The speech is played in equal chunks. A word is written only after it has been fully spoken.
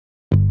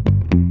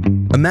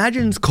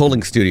Imagine's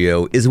culling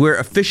studio is where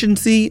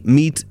efficiency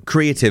meets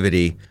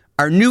creativity.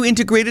 Our new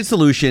integrated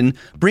solution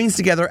brings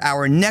together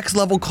our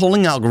next-level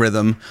culling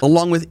algorithm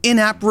along with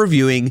in-app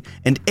reviewing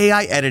and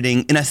AI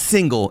editing in a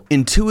single,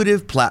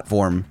 intuitive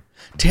platform.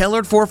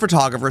 Tailored for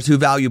photographers who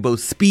value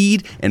both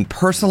speed and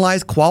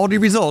personalized quality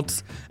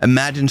results,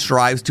 Imagine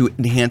strives to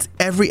enhance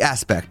every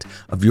aspect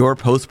of your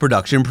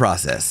post-production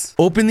process.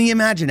 Open the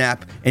Imagine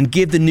app and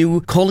give the new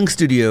culling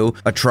studio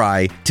a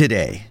try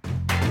today.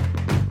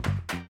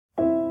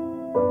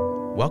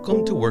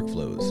 Welcome to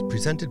Workflows,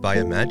 presented by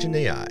Imagine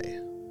AI.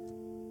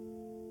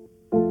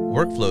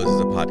 Workflows is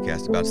a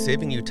podcast about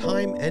saving you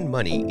time and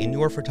money in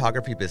your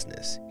photography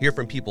business. Hear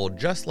from people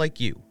just like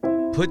you.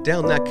 Put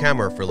down that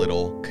camera for a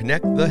little,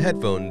 connect the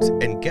headphones,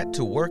 and get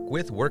to work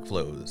with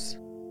Workflows.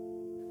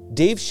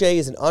 Dave Shay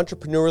is an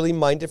entrepreneurially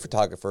minded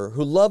photographer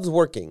who loves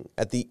working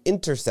at the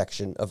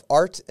intersection of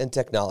art and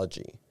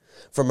technology.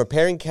 From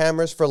repairing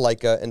cameras for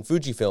Leica and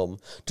Fujifilm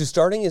to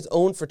starting his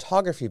own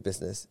photography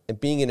business and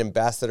being an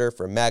ambassador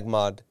for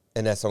MagMod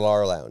and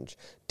SLR Lounge,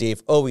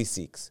 Dave always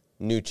seeks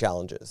new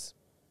challenges.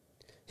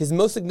 His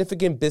most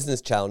significant business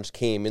challenge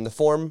came in the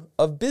form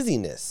of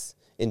busyness.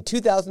 In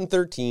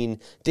 2013,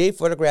 Dave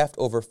photographed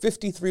over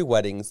 53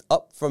 weddings,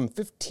 up from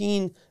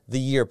 15 the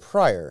year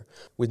prior.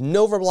 With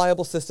no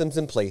reliable systems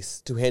in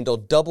place to handle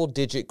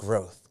double-digit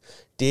growth,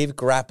 Dave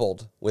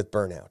grappled with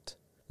burnout.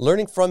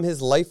 Learning from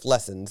his life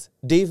lessons,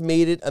 Dave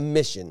made it a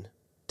mission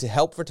to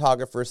help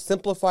photographers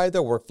simplify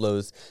their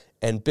workflows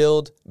and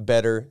build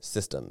better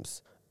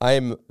systems. I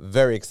am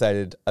very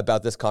excited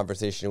about this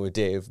conversation with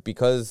Dave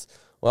because,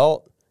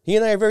 well, he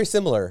and I are very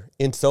similar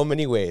in so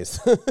many ways.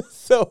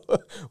 So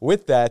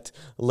with that,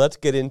 let's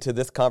get into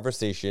this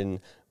conversation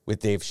with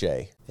Dave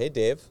Shay. Hey,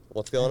 Dave,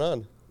 what's going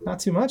on? Not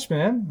too much,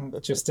 man.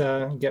 Just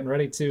getting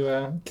ready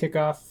to kick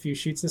off a few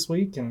shoots this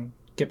week and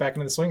get back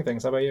into the swing of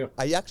things. How about you?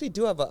 I actually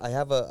do have I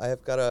have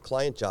got a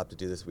client job to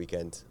do this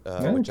weekend,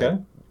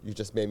 you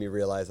just made me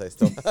realize I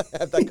still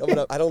have that coming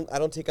up. I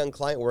don't take on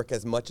client work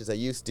as much as I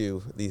used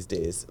to these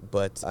days,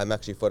 but I'm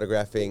actually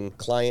photographing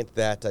client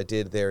that I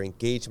did their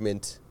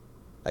engagement,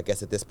 I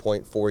guess at this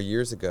point 4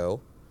 years ago.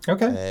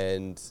 Okay.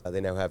 And they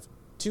now have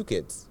 2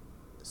 kids.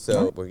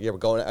 So we're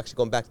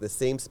going back to the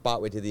same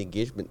spot we did the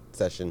engagement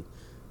session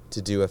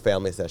to do a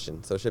family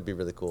session. So it should be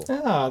really cool.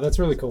 Ah, that's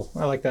really cool.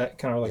 I like that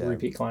kind of like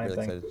repeat client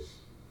really thing. Excited.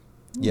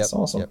 That's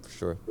awesome. Yep, for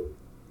sure.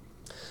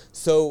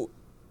 So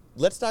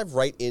let's dive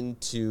right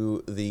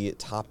into the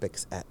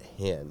topics at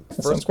hand.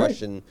 First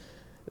question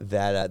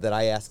that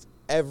I ask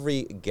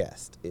every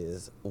guest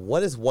is,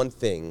 what is one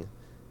thing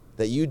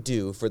that you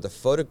do for the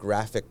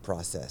photographic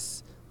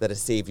process that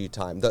has saved you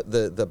time?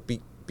 The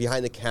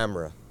behind the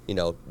camera,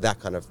 that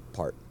kind of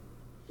part.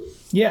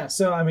 Yeah,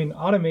 so I mean,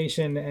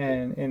 automation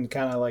and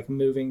kind of like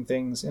moving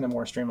things in a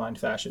more streamlined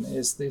fashion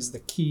is the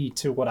key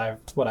to what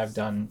I've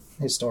done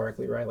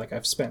historically, right? Like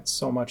I've spent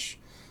so much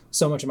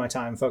of my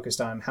time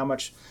focused on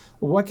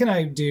what can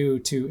I do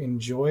to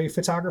enjoy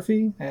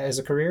photography as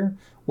a career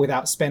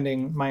without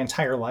spending my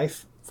entire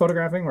life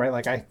photographing, right?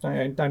 Like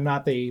I'm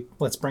not the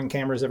let's bring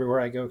cameras everywhere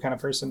I go kind of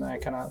person. I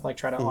kind of like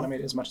try to automate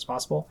it as much as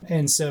possible.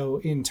 And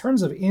so in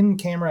terms of in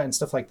camera and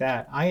stuff like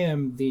that, I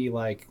am the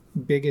like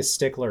biggest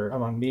stickler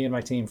among me and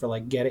my team for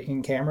like get it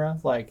in camera.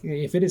 Like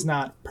if it is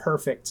not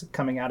perfect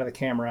coming out of the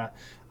camera,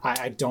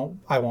 I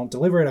won't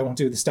deliver it. I won't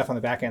do the stuff on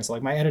the back end. So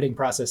like my editing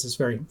process is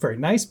very, very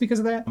nice because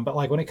of that. But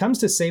like when it comes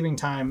to saving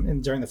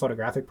time during the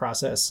photographic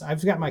process,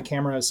 I've got my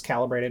cameras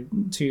calibrated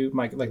to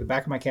the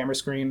back of my camera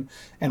screen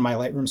and my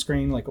Lightroom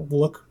screen like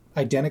look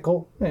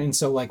identical. And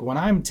so like when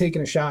I'm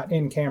taking a shot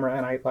in camera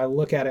and I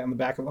look at it on the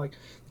back of like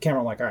the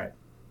camera, I'm like, all right,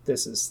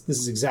 this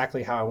is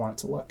exactly how I want it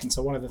to look. And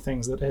so one of the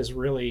things that has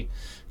really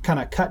kind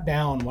of cut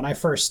down when I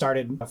first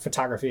started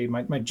photography,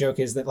 my joke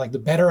is that like the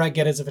better I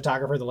get as a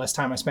photographer, the less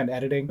time I spend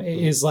editing.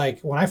 Is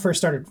like when I first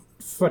started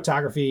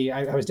photography,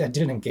 I did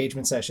an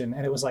engagement session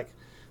and it's like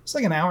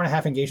an hour and a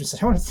half engagement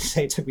session. I want to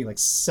say it took me like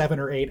 7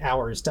 or 8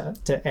 hours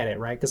to edit,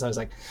 right? Because I was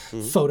like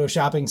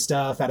photoshopping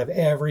stuff out of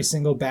every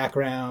single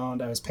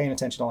background. I was paying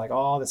attention to like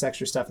all this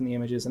extra stuff in the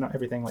images and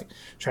everything, like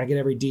trying to get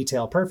every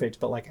detail perfect.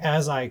 But like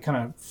as I kind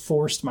of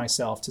forced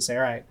myself to say,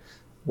 all right,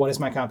 what is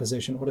my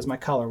composition? What is my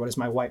color? What is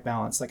my white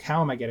balance? Like,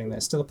 how am I getting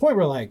this? To the point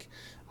where like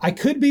I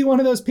could be one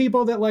of those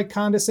people that like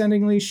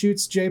condescendingly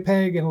shoots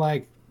JPEG and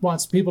like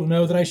wants people to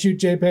know that I shoot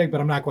JPEG, but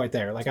I'm not quite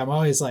there. Like I'm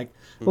always like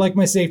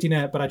my safety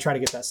net, but I try to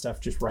get that stuff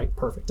just right,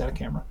 perfect on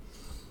camera.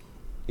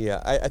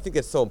 Yeah, I think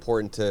it's so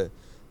important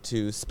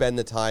to spend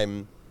the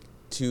time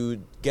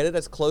to get it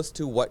as close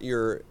to what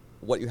you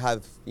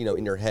have,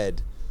 in your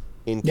head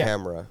in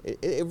camera.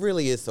 It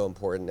really is so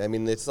important. I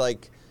mean, it's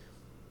like,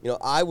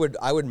 I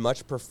would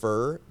much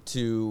prefer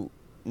to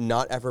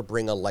not ever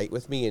bring a light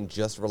with me and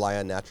just rely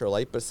on natural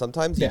light, but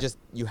sometimes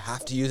you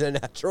have to use an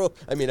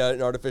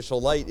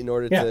artificial light in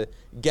order to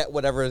get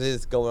whatever it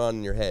is going on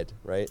in your head,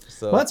 right?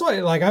 So that's why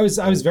like I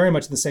was very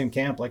much in the same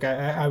camp. Like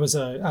I was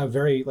a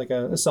very like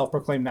a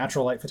self-proclaimed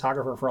natural light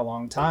photographer for a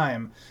long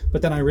time,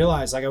 but then I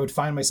realized like I would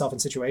find myself in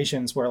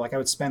situations where like I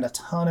would spend a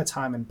ton of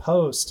time in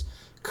post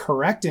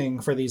correcting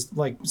for these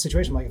like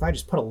situations. Like if I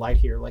just put a light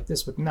here, like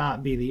this would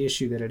not be the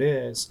issue that it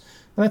is.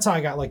 And that's how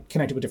I got like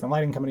connected with different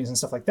lighting companies and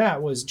stuff like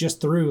that, was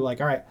just through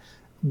like, all right,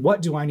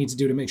 what do I need to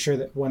do to make sure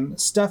that when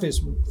stuff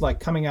is like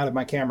coming out of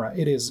my camera,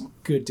 it is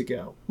good to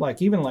go?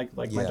 Like even like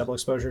my double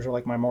exposures or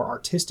like my more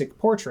artistic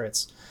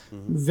portraits,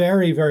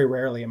 very, very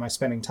rarely am I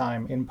spending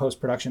time in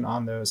post-production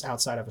on those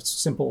outside of a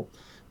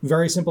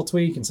very simple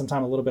tweak and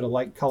sometimes a little bit of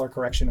light color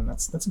correction. And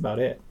that's about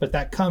it. But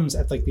that comes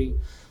at like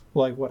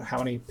how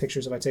many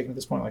pictures have I taken at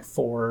this point? Like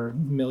 4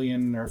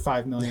 million or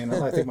 5 million.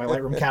 I think my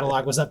Lightroom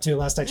catalog was up to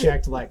last I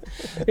checked. Like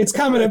it's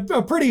come at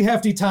a pretty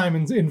hefty time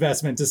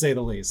investment, to say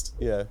the least.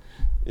 Yeah,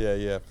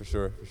 for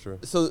sure.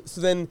 So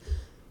then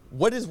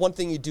what is one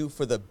thing you do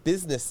for the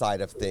business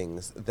side of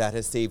things that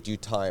has saved you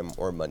time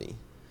or money?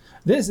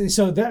 This is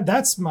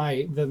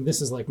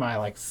like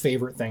my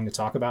favorite thing to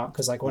talk about,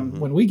 because like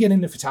when we get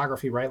into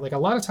photography, right, like a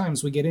lot of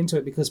times we get into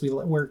it because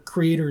we're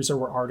creators or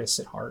we're artists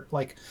at heart.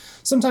 Like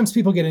sometimes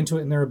people get into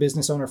it and they're a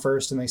business owner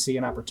first and they see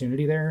an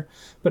opportunity there,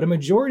 but a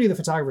majority of the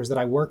photographers that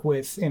I work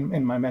with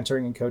in my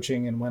mentoring and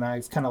coaching, and when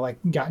I've kind of like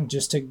gotten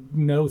just to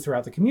know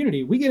throughout the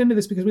community, we get into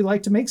this because we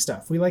like to make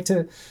stuff. We like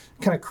to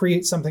kind of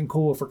create something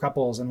cool for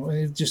couples, and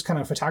it just kind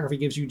of, photography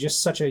gives you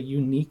just such a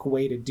unique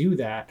way to do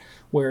that,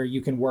 where you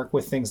can work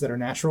with things that are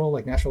natural,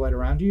 like natural light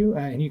around you,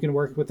 and you can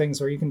work with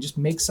things where you can just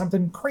make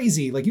something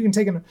crazy. Like you can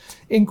take an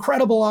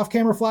incredible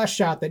off-camera flash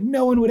shot that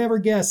no one would ever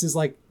guess is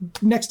like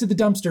next to the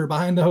dumpster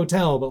behind the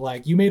hotel, but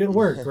like you made it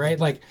work, right?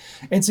 Like,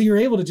 and so you're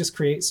able to just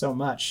create so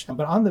much.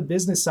 But on the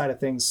business side of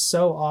things,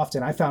 so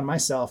often I found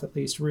myself at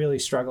least really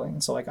struggling.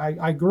 And so like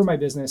I grew my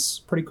business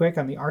pretty quick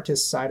on the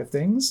artist side of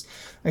things.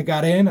 I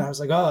got in, I was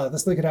like, oh,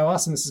 let's look at how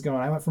awesome this is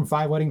going. I went from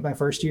 5 weddings my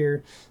first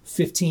year,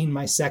 15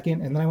 my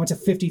second, and then I went to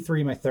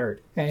 53 my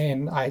third.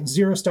 And I had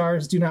 0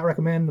 stars, do not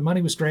recommend. The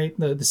money was great.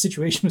 The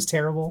situation was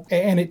terrible.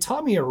 And it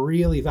taught me a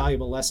really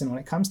valuable lesson when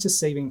it comes to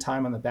saving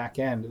time on the back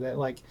end, that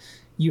like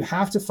you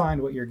have to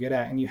find what you're good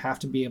at and you have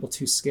to be able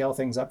to scale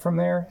things up from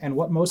there. And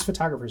what most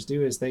photographers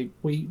do is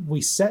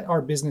we set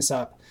our business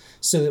up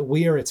so that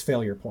we are its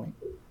failure point,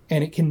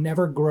 and it can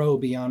never grow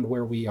beyond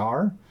where we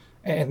are.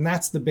 And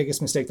that's the biggest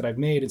mistake that I've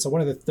made. And so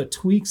one of the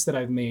tweaks that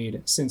I've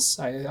made since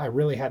I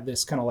really had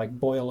this kind of like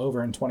boil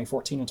over in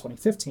 2014 and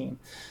 2015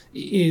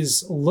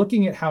 is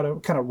looking at how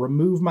to kind of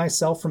remove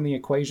myself from the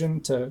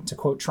equation, to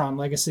quote Tron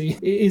Legacy,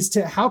 is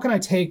to how can I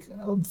take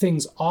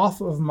things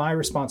off of my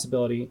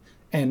responsibility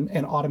and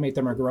automate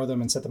them or grow them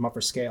and set them up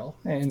for scale.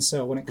 And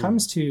so when it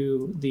comes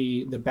to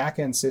the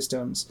back-end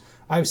systems,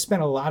 I've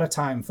spent a lot of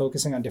time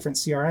focusing on different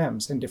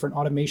CRMs and different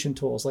automation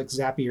tools like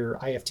Zapier,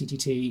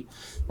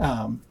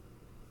 IFTTT,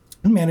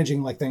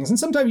 managing like things. And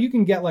sometimes you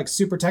can get like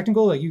super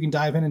technical, like you can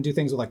dive in and do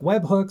things with like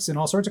webhooks and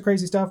all sorts of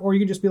crazy stuff, or you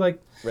can just be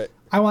like, right,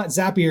 I want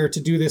Zapier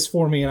to do this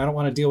for me and I don't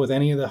want to deal with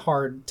any of the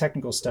hard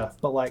technical stuff.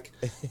 But like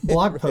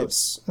blog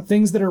posts,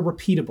 things that are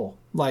repeatable,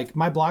 like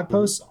my blog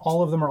posts,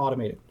 all of them are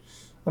automated.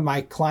 My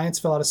clients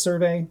fill out a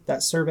survey.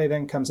 That survey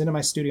then comes into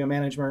my studio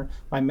manager.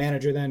 My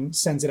manager then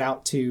sends it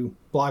out to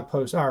blog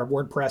posts or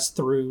WordPress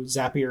through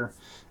Zapier.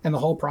 And the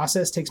whole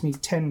process takes me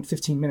 10,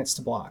 15 minutes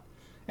to blog.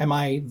 Am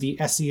I the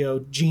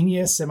SEO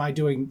genius? Am I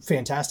doing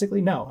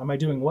fantastically? No. Am I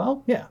doing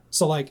well? Yeah.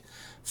 So like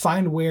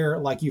find where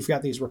like you've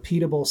got these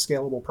repeatable,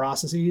 scalable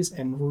processes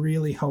and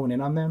really hone in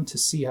on them to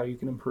see how you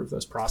can improve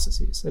those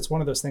processes. It's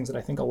one of those things that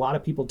I think a lot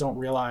of people don't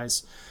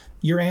realize.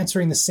 You're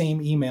answering the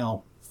same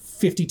email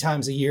 50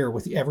 times a year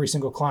with every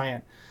single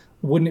client.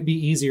 Wouldn't it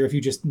be easier if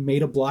you just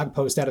made a blog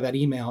post out of that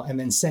email and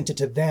then sent it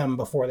to them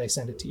before they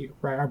send it to you,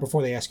 right? Or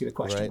before they ask you the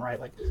question, right?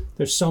 Like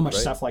there's so much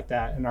stuff like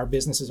that, and our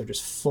businesses are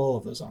just full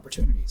of those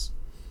opportunities.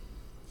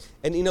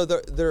 And you know,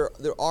 there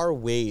are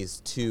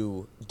ways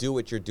to do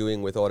what you're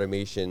doing with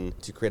automation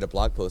to create a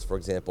blog post, for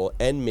example,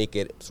 and make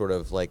it sort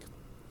of like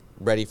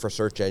ready for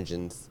search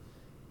engines.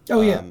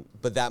 Oh yeah.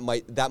 But that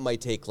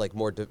might take like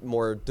more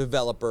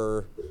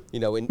developer,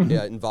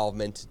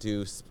 involvement to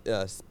do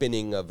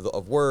spinning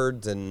of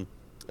words and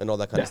all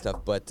that kind of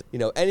stuff. But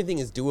anything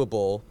is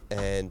doable.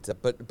 And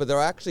but there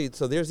are actually,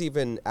 so there's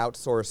even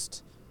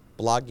outsourced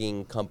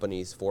blogging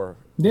companies for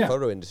the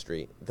photo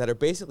industry that are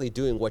basically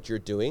doing what you're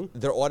doing.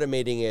 They're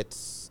automating it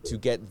to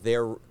get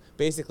their,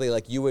 basically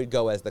like you would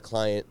go as the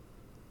client,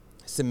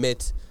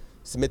 submit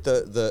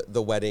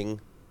the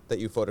wedding that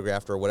you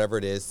photographed or whatever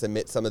it is,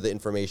 submit some of the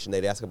information,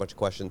 they'd ask a bunch of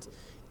questions.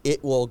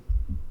 It will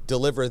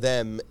deliver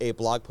them a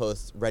blog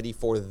post ready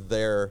for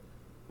their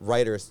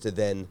writers to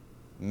then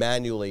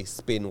manually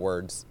spin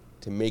words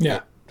to make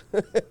it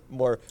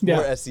more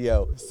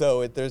SEO.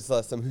 So there's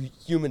some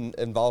human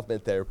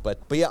involvement there. But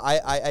yeah,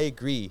 I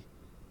agree.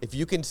 If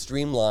you can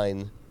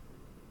streamline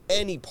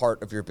any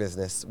part of your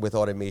business with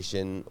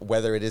automation,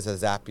 whether it is a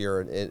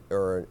Zapier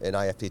or an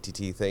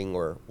IFTTT thing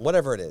or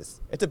whatever it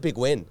is, it's a big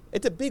win.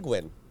 It's a big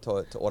win.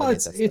 automate Well,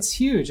 that stuff? it's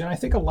huge. And I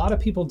think a lot of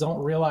people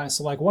don't realize,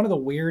 so like one of the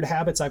weird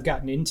habits I've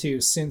gotten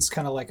into since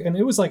kind of like, and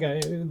it was like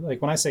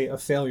like when I say a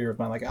failure of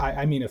mine, like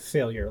I mean a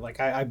failure. Like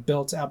I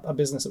built up a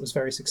business that was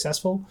very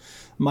successful,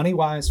 money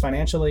wise,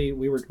 financially,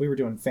 we were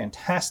doing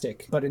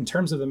fantastic. But in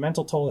terms of the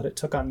mental toll that it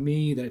took on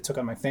me, that it took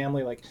on my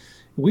family, like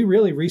we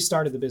really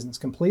restarted the business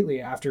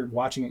completely after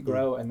watching it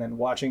grow and then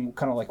watching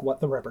kind of like what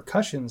the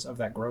repercussions of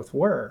that growth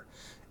were.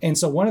 And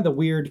so one of the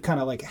weird kind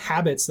of like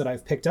habits that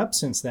I've picked up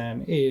since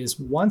then is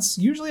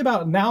usually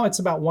about now it's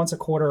about once a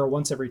quarter or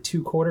once every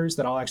 2 quarters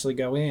that I'll actually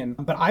go in.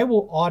 But I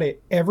will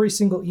audit every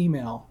single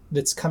email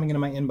that's coming into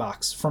my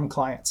inbox from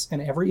clients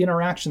and every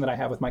interaction that I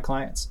have with my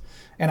clients.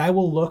 And I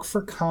will look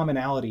for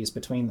commonalities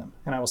between them.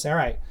 And I will say, all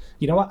right,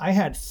 you know what? I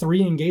had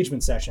 3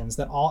 engagement sessions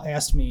that all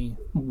asked me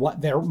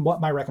what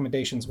my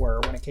recommendations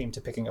were when it came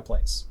to picking a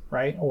place,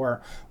 right?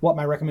 Or what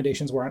my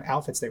recommendations were on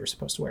outfits they were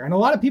supposed to wear. And a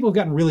lot of people have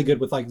gotten really good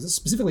with like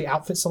specifically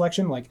outfit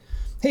selection, like,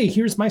 hey,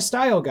 here's my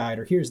style guide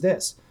or here's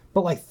this.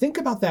 But like, think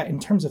about that in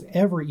terms of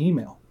every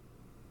email.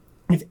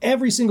 If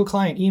every single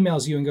client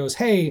emails you and goes,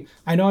 hey,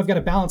 I know I've got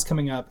a balance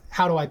coming up,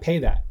 how do I pay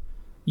that?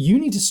 You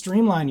need to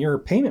streamline your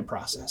payment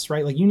process,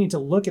 right? Like you need to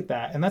look at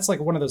that. And that's like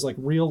one of those like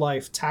real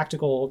life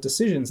tactical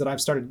decisions that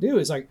I've started to do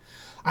is like,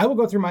 I will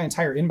go through my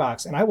entire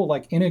inbox and I will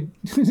like in an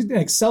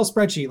Excel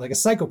spreadsheet, like a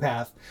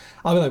psychopath,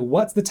 I'll be like,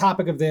 what's the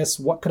topic of this?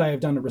 What could I have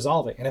done to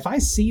resolve it? And if I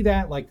see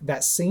that like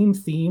that same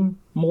theme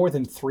more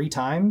than 3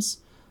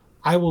 times,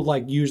 I will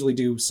like usually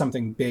do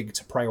something big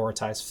to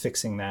prioritize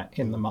fixing that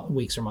in the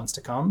weeks or months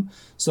to come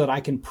so that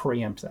I can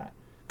preempt that.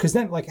 Because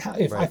then, like,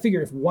 if I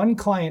figure if one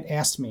client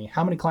asked me,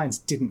 how many clients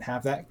didn't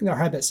have that, or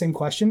had that same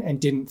question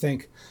and didn't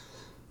think,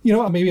 you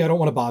know, maybe I don't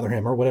want to bother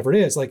him or whatever it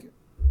is. Like,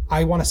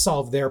 I want to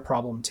solve their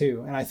problem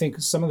too. And I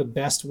think some of the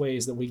best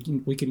ways that we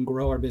can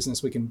grow our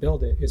business, we can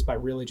build it, is by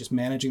really just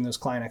managing those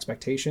client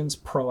expectations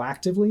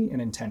proactively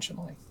and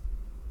intentionally.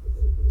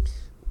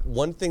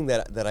 One thing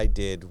that I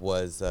did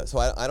was, so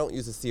I don't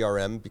use a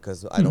CRM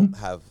because I don't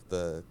have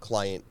the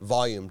client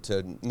volume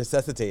to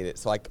necessitate it.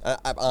 So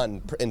I'm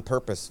on in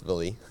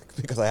purposefully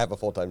because I have a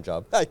full-time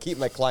job. I keep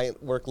my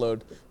client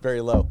workload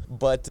very low.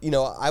 But, you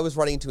know, I was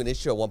running into an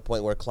issue at one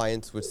point where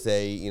clients would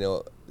say, you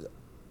know,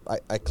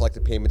 I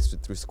collected payments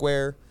through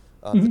Square,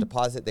 the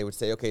deposit. They would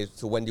say, okay,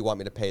 so when do you want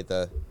me to pay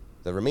the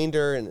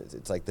remainder? And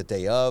it's like the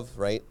day of,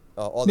 right?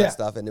 All that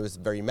stuff. And it was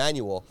very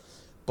manual.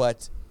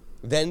 But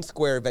then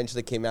Square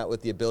eventually came out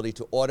with the ability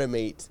to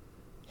automate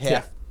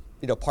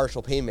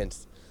partial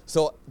payments.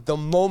 So the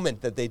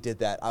moment that they did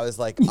that, I was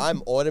like,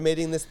 I'm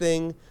automating this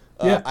thing.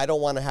 I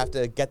don't want to have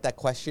to get that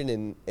question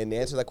and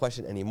answer that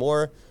question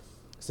anymore.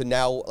 So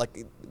now,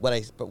 like when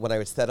I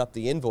would set up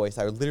the invoice,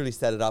 I would literally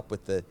set it up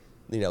with the,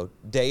 you know,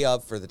 day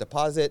of for the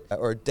deposit,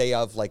 or day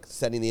of like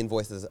sending the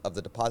invoices of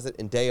the deposit,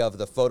 and day of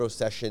the photo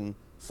session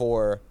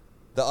for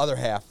the other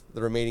half,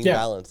 the remaining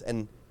balance.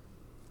 And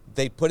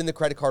they put in the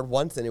credit card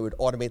once and it would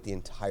automate the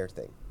entire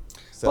thing.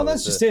 So well,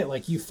 that's just it.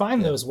 Like you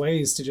find those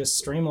ways to just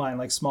streamline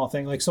like small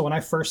things. Like, so when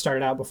I first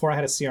started out, before I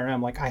had a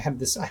CRM, like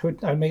I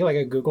would make like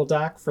a Google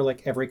Doc for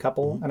like every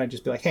couple. And I'd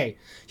just be like, hey,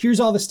 here's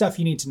all the stuff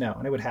you need to know.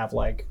 And it would have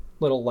like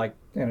little like,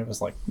 and it was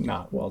like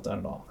not well done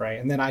at all. Right.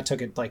 And then I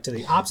took it like to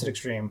the opposite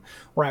extreme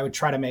where I would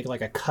try to make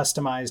like a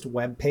customized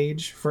web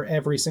page for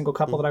every single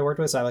couple that I worked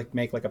with. So I like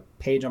make like a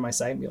page on my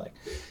site and be like,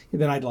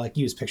 then I'd like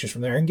use pictures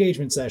from their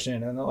engagement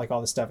session and like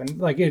all this stuff. And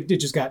like, it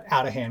just got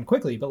out of hand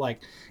quickly, but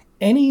like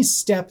any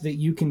step that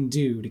you can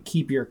do to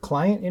keep your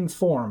client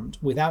informed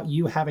without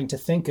you having to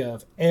think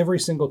of every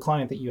single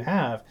client that you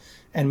have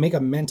and make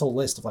a mental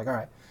list of like, all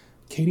right,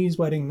 Katie's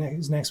wedding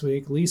is next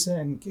week. Lisa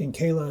and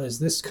Kayla is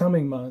this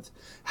coming month.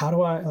 How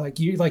do I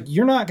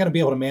you're not going to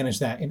be able to manage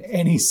that in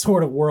any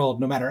sort of world,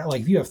 no matter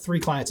like if you have 3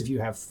 clients, if you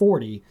have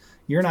 40,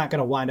 you're not going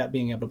to wind up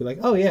being able to be like,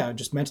 oh yeah,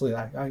 just mentally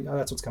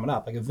that's what's coming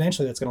up. Like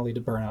eventually that's going to lead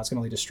to burnout. It's going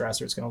to lead to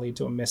stress, or it's going to lead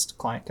to a missed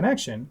client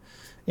connection.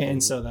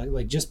 And so that,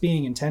 like just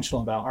being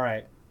intentional about, all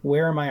right,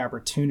 where are my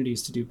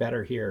opportunities to do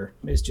better here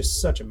is just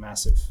such a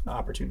massive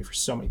opportunity for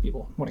so many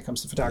people when it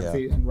comes to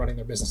photography and running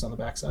their business on the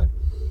backside.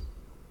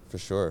 For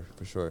sure.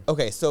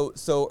 Okay, so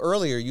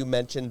earlier you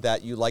mentioned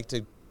that you like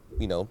to,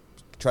 you know,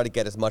 try to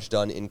get as much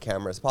done in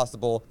camera as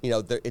possible. You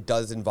know, it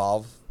does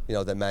involve, you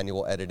know, the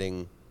manual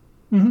editing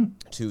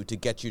to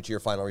get you to your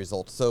final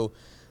results. So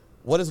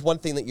what is one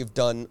thing that you've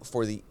done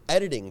for the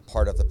editing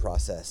part of the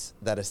process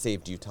that has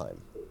saved you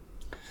time?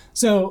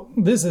 So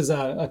this is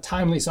a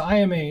timely, so I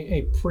am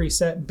a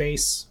preset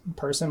base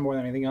person more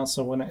than anything else.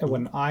 So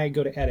when I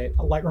go to edit,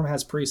 Lightroom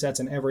has presets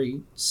in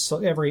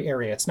every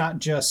area. It's not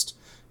just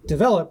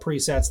develop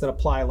presets that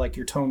apply like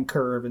your tone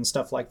curve and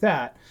stuff like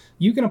that.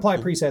 You can apply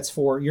presets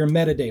for your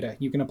metadata.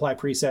 You can apply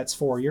presets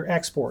for your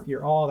export,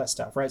 your all that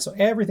stuff, right? So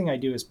everything I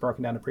do is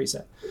broken down to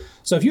preset.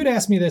 So if you'd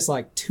asked me this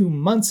like 2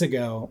 months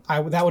ago,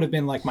 that would have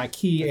been like my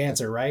key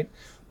answer, right?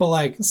 But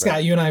like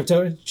Scott, you and I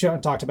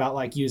have talked about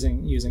like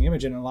using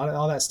Imagen and a lot of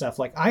all that stuff.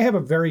 Like I have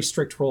a very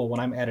strict rule when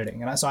I'm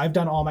editing, and so I've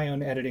done all my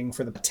own editing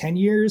for the 10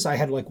 years. I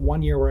had like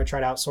 1 year where I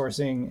tried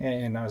outsourcing,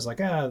 and I was like,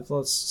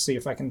 let's see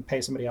if I can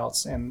pay somebody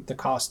else, and the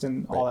cost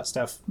and all that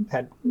stuff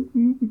had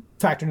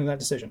factored into that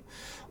decision.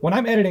 When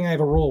I'm editing, I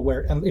have a rule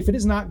where if it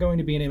is not going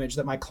to be an image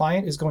that my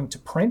client is going to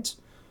print,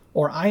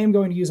 or I am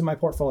going to use in my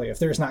portfolio, if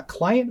there is not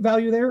client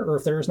value there, or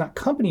if there is not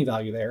company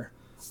value there,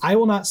 I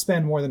will not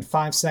spend more than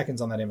 5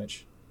 seconds on that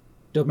image.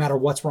 No matter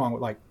what's wrong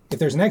with, like, if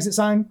there's an exit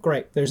sign,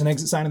 great. There's an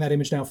exit sign in that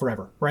image now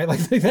forever, right? Like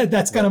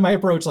that's kind of my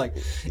approach. Like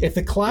if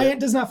the client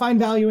does not find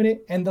value in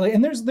it, and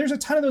there's a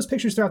ton of those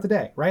pictures throughout the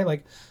day, right?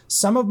 Like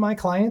some of my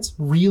clients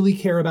really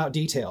care about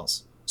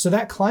details. So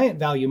that client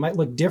value might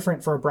look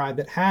different for a bride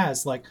that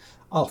has like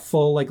a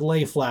full like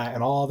lay flat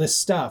and all this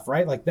stuff,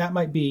 right? Like that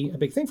might be a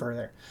big thing for her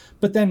there.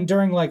 But then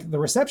during like the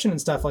reception and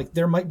stuff, like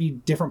there might be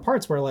different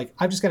parts where like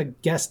I've just got a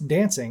guest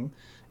dancing.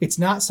 It's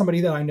not somebody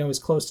that I know is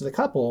close to the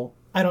couple.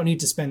 I don't need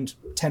to spend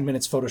 10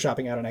 minutes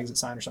photoshopping out an exit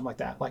sign or something like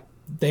that. Like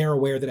they're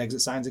aware that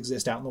exit signs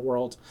exist out in the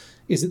world.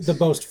 Is it the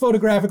most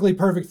photographically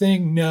perfect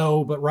thing?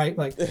 No, but right.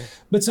 Like,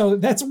 but so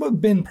that's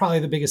what been probably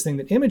the biggest thing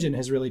that Imagen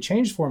has really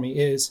changed for me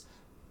is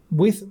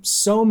with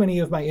so many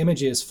of my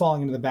images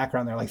falling into the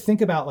background there. Like think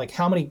about like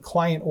how many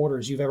client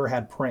orders you've ever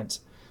had print.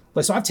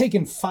 Like, so I've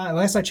taken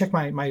last I checked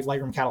my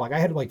Lightroom catalog, I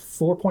had like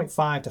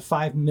 4.5 to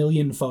 5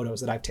 million photos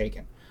that I've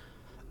taken.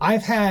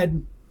 I've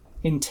had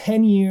in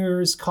 10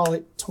 years, call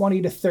it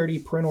 20 to 30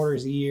 print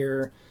orders a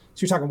year.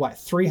 So you're talking what,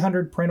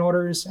 300 print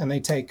orders, and they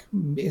take,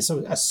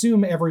 so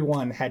assume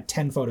everyone had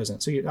 10 photos in.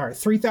 So all right,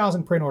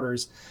 3,000 print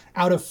orders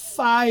out of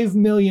 5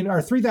 million,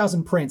 or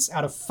 3,000 prints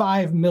out of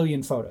 5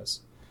 million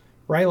photos,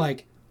 right?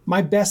 Like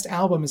my best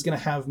album is going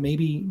to have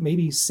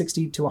maybe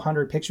 60 to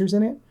 100 pictures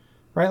in it,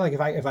 right? Like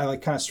if I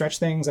like kind of stretch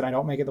things and I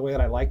don't make it the way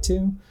that I like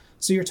to.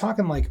 So you're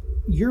talking like,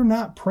 you're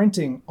not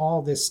printing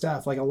all this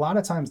stuff. Like a lot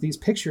of times these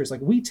pictures, like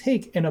we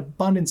take an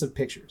abundance of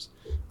pictures.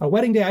 On a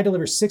wedding day, I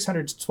deliver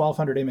 600 to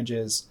 1,200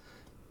 images.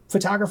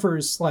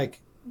 Photographers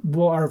like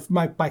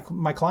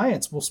my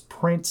clients will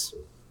print,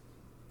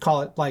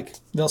 call it like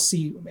they'll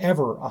see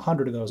ever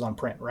 100 of those on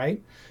print,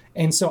 right?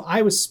 And so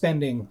I was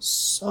spending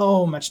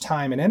so much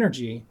time and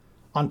energy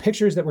on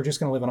pictures that were just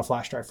going to live on a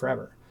flash drive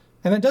forever.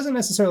 And that doesn't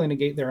necessarily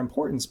negate their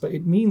importance, but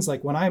it means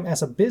like when I'm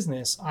as a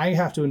business, I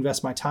have to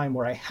invest my time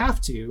where I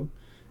have to,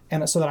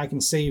 and so that I can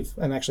save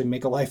and actually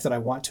make a life that I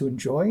want to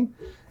enjoy.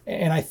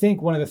 And I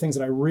think one of the things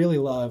that I really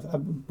love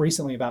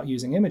recently about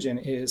using Imagen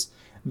is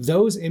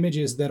those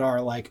images that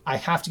are like, I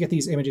have to get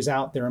these images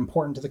out. They're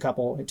important to the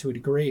couple to a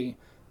degree.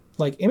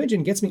 Like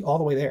Imagen gets me all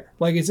the way there.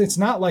 Like it's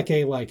not like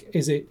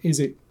is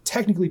it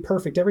technically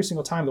perfect every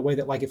single time the way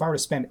that like if I were to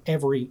spend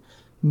every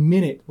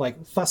minute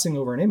like fussing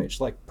over an image,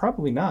 like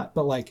probably not,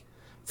 but like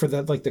for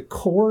the like the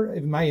core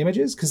of my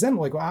images, because then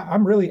like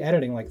I'm really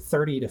editing like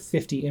 30 to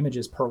 50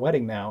 images per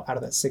wedding now out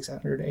of that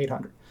 600 to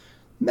 800.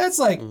 And that's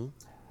like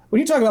when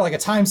you talk about like a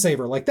time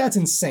saver, like that's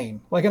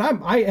insane. Like, and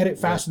I edit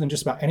faster than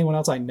just about anyone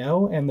else I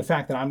know, and the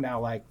fact that I'm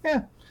now like,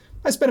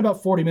 I spend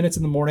about 40 minutes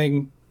in the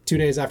morning 2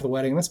 days after the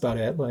wedding, that's about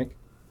it. Like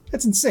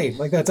that's insane.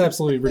 Like that's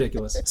absolutely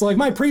ridiculous. So like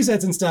my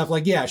presets and stuff,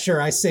 like yeah,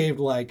 sure, I saved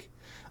like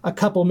a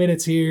couple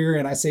minutes here,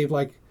 and I saved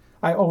like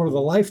over the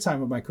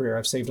lifetime of my career,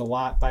 I've saved a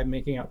lot by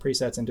making out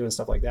presets and doing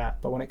stuff like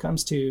that. But when it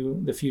comes to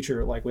the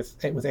future, like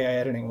with AI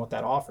editing and what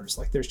that offers,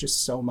 like there's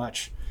just so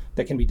much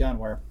that can be done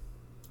where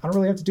I don't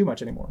really have to do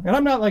much anymore. And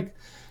I'm not like,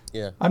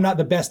 I'm not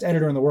the best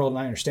editor in the world, and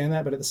I understand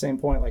that. But at the same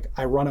point, like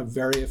I run a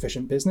very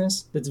efficient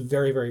business that's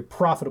very, very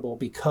profitable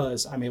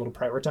because I'm able to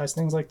prioritize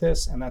things like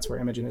this. And that's where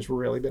Imagen has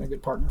really been a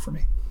good partner for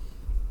me.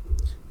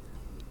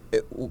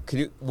 We're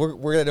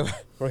gonna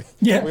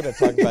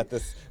talk about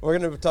this. We're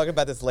gonna talk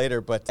about this later.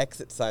 But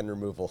exit sign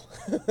removal.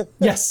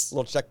 Yes.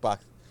 Little checkbox.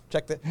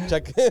 Check.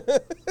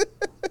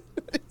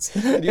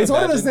 It's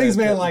one of those things,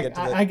 man. Like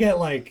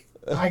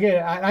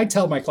I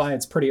tell my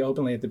clients pretty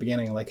openly at the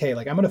beginning, like, hey,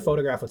 like I'm gonna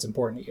photograph what's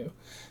important to you.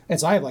 And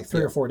so I have like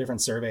 3 or 4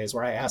 different surveys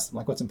where I ask them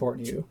like, what's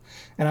important to you?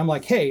 And I'm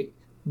like, hey,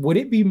 would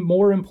it be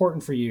more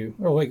important for you,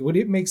 or like would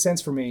it make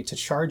sense for me to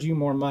charge you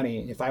more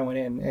money if I went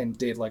in and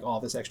did like all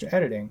this extra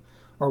editing?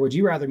 Or would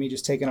you rather me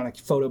just take it on a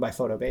photo by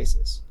photo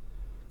basis?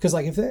 Because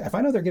like if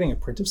I know they're getting a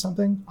print of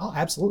something, I'll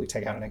absolutely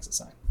take out an exit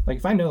sign. Like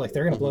if I know like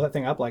they're gonna blow that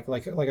thing up, like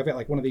I've got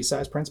like one of these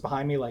size prints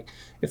behind me, like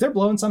if they're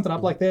blowing something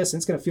up like this and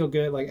it's gonna feel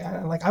good, like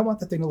I want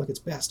that thing to look its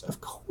best.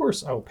 Of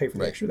course I will pay for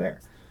the extra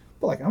there.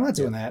 But like I'm not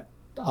doing that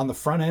on the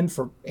front end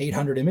for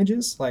 800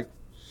 images. Like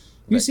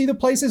you see the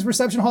places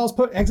reception halls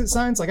put exit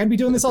signs, like I'd be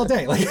doing this all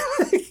day. Like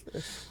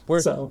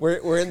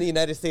we're in the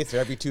United States,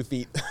 they're every 2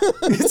 feet.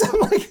 I'm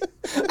like,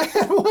 I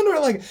had one where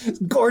like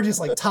gorgeous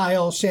like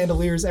tile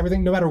chandeliers,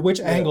 everything, no matter which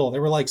angle.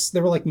 There were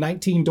like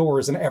 19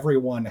 doors and every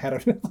one had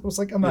I was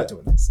like, I'm not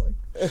doing this. Like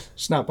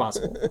it's not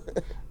possible.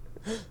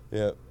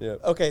 Yeah.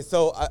 Okay,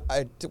 so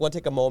I want to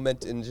take a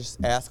moment and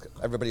just ask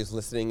everybody who's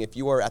listening, if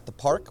you are at the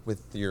park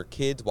with your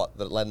kids,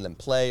 letting them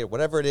play or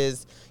whatever it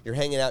is, you're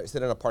hanging out, you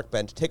sit on a park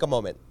bench, take a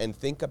moment and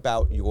think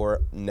about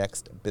your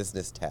next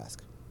business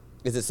task.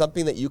 Is it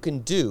something that you can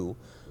do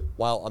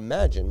while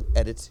Imagine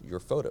edits your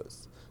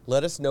photos.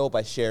 Let us know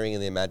by sharing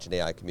in the Imagine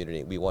AI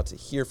community. We want to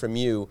hear from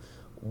you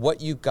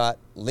what you got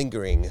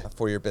lingering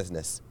for your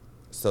business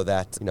so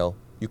that,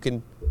 you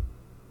can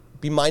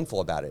be mindful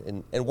about it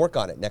and work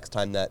on it next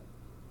time that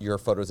your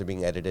photos are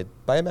being edited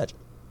by Imagine.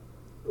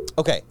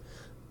 Okay,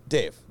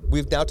 Dave,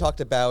 we've now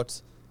talked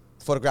about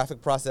the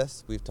photographic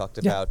process. We've talked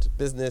about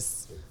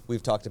business.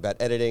 We've talked about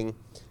editing.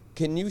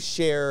 Can you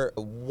share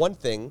one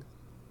thing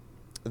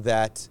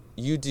that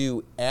you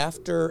do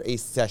after a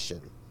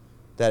session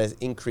that has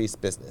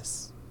increased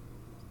business?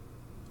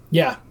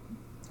 Yeah,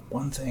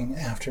 one thing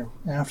after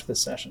the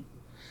session.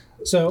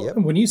 So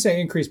when you say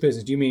increased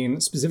business, do you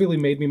mean specifically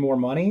made me more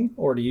money,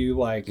 or do you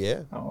like...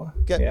 Yeah.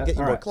 Get you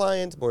more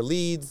clients, more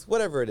leads,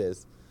 whatever it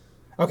is.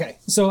 Okay,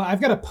 so I've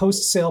got a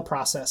post-sale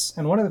process.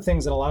 And one of the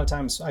things that a lot of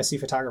times I see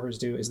photographers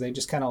do is they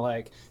just kind of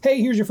like,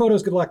 hey, here's your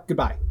photos, good luck,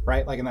 goodbye,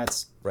 right? Like, and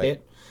that's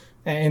it.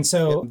 And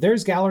so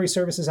there's gallery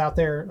services out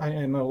there.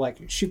 I know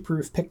like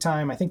Shootproof,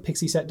 PicTime, I think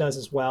PixieSet does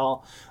as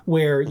well,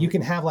 where you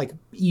can have like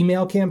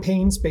email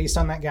campaigns based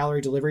on that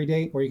gallery delivery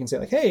date, where you can say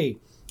like, hey,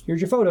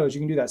 here's your photos,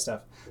 you can do that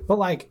stuff. But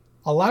like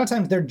a lot of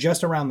times they're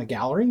just around the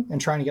gallery and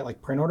trying to get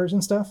like print orders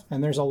and stuff.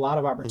 And there's a lot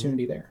of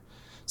opportunity there.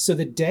 So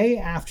the day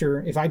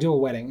after, if I do a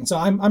wedding, and so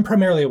I'm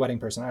primarily a wedding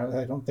person.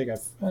 I don't think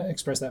I've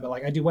expressed that, but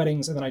like I do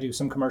weddings and then I do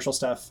some commercial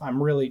stuff.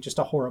 I'm really just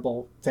a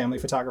horrible family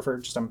photographer.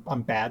 Just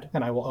I'm bad,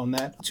 and I will own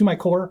that to my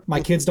core. My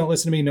kids don't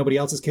listen to me. Nobody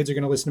else's kids are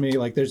going to listen to me.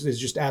 Like there's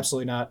just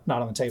absolutely not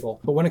on the table.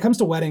 But when it comes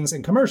to weddings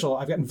and commercial,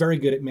 I've gotten very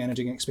good at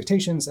managing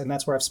expectations, and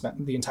that's where I've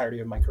spent the entirety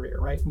of my career,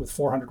 right? With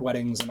 400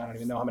 weddings, and I don't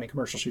even know how many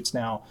commercial shoots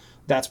now.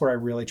 That's where I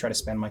really try to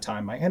spend my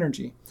time, my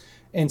energy.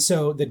 And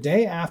so the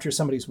day after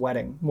somebody's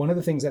wedding, one of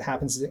the things that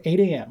happens is at 8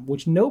 a.m.,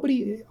 which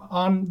nobody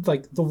on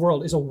like the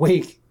world is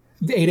awake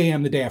 8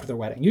 a.m. the day after their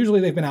wedding. Usually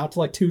they've been out to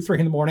like 2, 3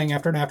 in the morning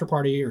after an after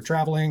party or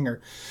traveling or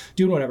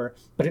doing whatever.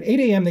 But at 8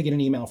 a.m. they get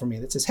an email from me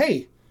that says,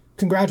 hey,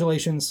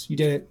 congratulations, you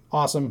did it.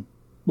 Awesome.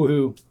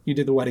 Woohoo. You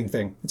did the wedding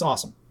thing. It's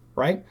awesome.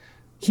 Right?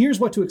 Here's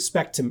what to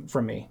expect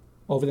from me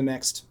over the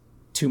next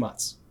 2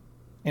 months.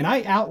 And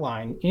I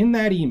outline in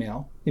that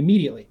email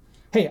immediately,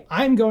 hey,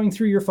 I'm going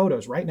through your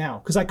photos right now,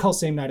 because I call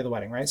same night of the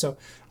wedding, right? So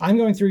I'm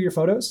going through your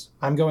photos.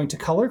 I'm going to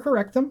color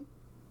correct them.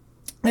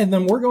 And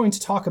then we're going to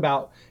talk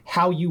about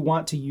how you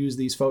want to use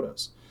these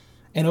photos.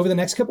 And over the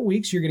next couple of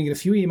weeks, you're going to get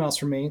a few emails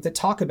from me that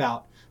talk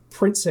about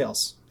print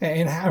sales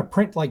and how to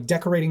print, like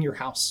decorating your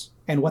house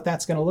and what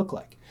that's going to look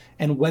like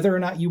and whether or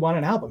not you want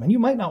an album. And you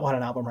might not want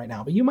an album right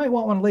now, but you might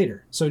want one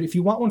later. So if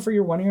you want one for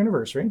your 1-year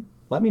anniversary,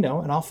 let me know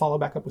and I'll follow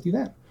back up with you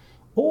then.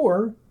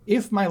 Or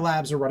if my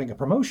labs are running a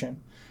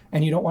promotion,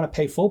 and you don't want to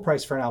pay full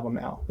price for an album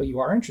now, but you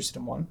are interested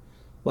in one,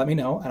 let me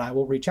know, and I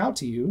will reach out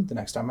to you the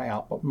next time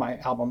my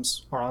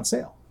albums are on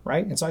sale,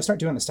 right? And so I start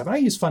doing this stuff. And I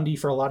use Fundy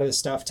for a lot of this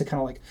stuff to kind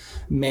of like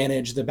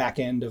manage the back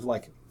end of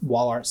like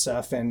wall art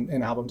stuff and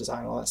album design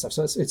and all that stuff.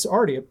 So it's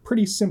already a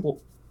pretty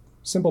simple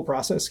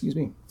process,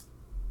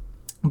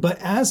 But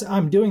as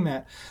I'm doing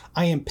that,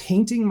 I am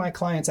painting my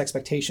clients'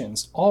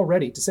 expectations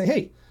already to say,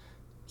 hey,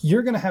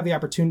 you're going to have the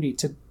opportunity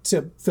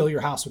to fill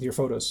your house with your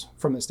photos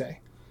from this day.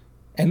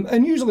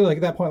 And usually like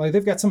at that point, like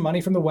they've got some money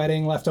from the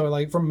wedding left over,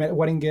 like from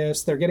wedding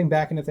gifts, they're getting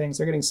back into things,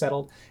 they're getting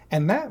settled.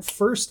 And that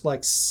first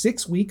like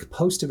 6-week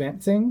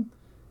post-event thing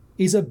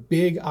is a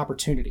big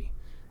opportunity.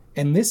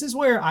 And this is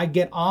where I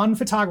get on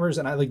photographers,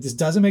 and I like, this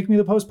doesn't make me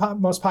the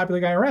most popular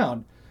guy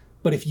around,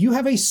 but if you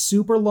have a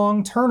super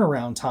long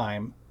turnaround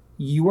time,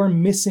 you are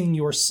missing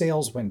your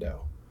sales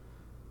window,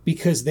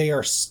 because they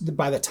are,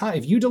 by the time,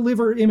 if you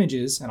deliver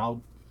images, and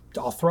I'll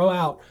throw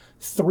out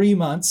 3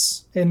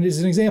 months. And as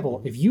an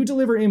example, if you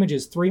deliver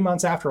images 3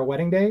 months after a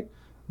wedding date,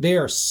 they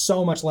are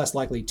so much less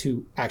likely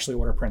to actually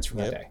order prints from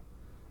that day.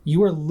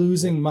 You are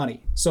losing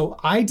money. So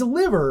I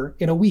deliver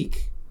in a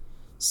week,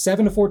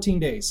 7 to 14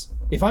 days.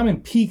 If I'm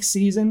in peak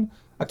season,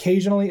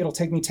 occasionally it'll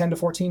take me 10 to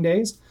 14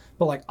 days.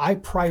 But like I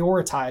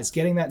prioritize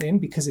getting that in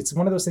because it's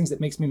one of those things that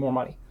makes me more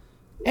money.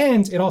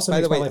 And it also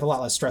makes my life a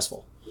lot less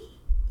stressful.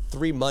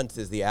 3 months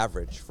is the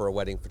average for a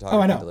wedding photography.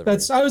 Oh, I know. Delivery.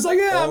 I was like,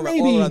 yeah,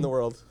 maybe all around the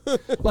world.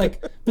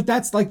 but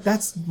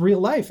that's real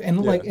life, and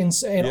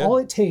all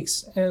it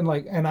takes, and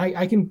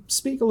I can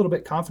speak a little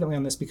bit confidently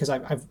on this because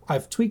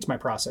I've tweaked my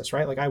process,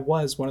 right? Like I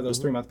was one of those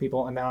 3 month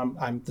people, and now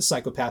I'm the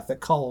psychopath that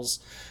culls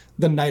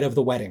the night of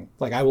the wedding.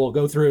 Like I will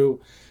go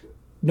through,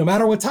 no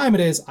matter what time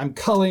it is, I'm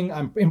culling,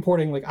 I'm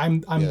importing, like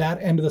I'm that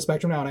end of the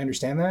spectrum now, and I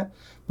understand that.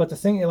 But the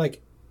thing,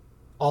 like,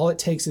 all it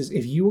takes is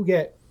if you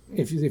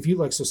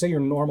like, so say your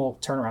normal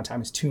turnaround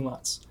time is 2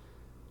 months,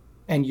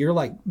 and you're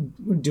like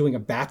doing a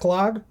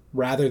backlog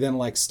rather than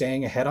like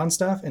staying ahead on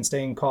stuff and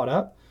staying caught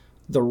up,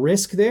 the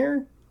risk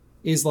there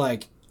is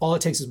like, all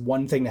it takes is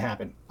one thing to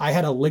happen. I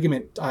had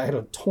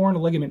a torn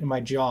ligament in my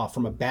jaw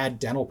from a bad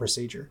dental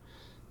procedure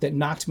that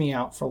knocked me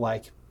out for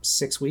like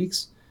 6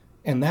 weeks.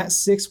 And that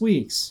 6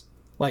 weeks,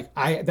 like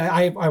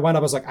I wound up, I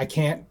was like, I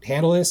can't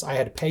handle this. I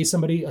had to pay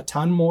somebody a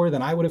ton more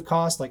than I would have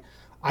cost. Like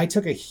I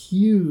took a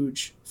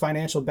huge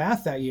financial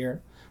bath that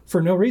year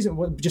for no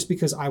reason, just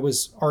because I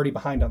was already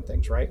behind on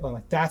things, right?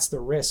 Like that's the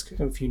risk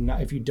if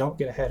you don't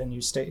get ahead and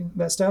you stay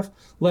that stuff,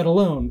 let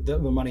alone the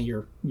money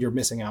you're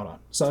missing out on.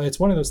 So it's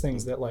one of those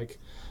things that like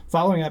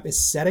following up is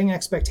setting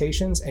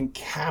expectations and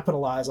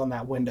capitalize on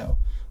that window.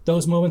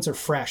 Those moments are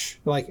fresh,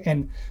 like,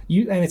 and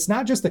it's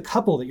not just the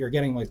couple that you're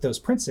getting like those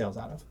print sales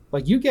out of.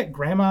 Like you get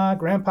grandma,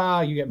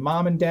 grandpa, you get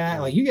mom and dad,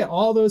 like you get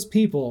all those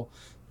people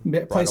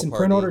placing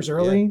print orders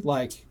early.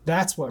 Like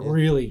that's what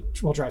really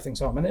will drive things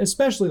home. And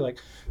especially like,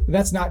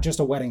 that's not just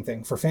a wedding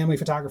thing, for family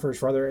photographers,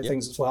 for other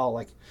things as well.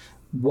 Like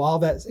while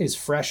that is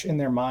fresh in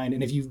their mind,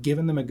 and if you've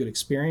given them a good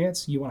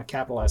experience, you want to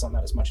capitalize on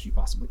that as much as you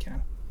possibly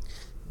can.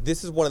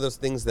 This is one of those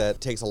things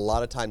that takes a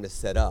lot of time to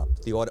set up.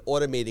 The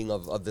automating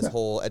of this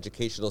whole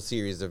educational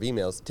series of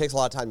emails takes a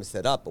lot of time to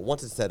set up, but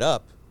once it's set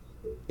up,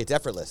 it's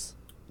effortless.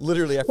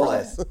 Literally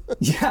effortless. Well,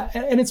 yeah,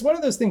 and it's one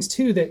of those things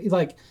too that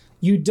like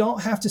you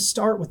don't have to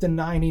start with the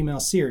 9 email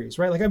series,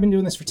 right? Like I've been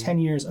doing this for 10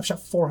 years. I've shot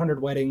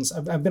 400 weddings.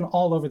 I've been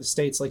all over the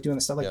States, like doing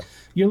this stuff. Like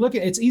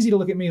it's easy to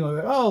look at me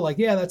like, oh, like,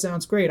 yeah, that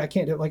sounds great. I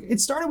can't do it. Like it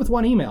started with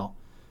 1 email.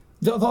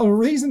 The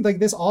reason like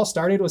this all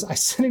started was I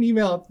sent an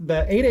email,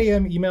 the 8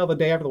 a.m. email the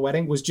day after the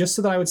wedding was just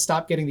so that I would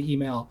stop getting the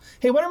email.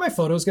 Hey, when are my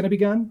photos going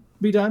to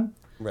be done?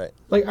 Right.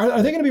 Like,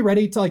 are they going to be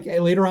ready to like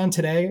later on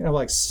today? And I'm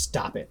like,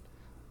 stop it.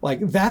 Like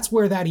that's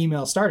where that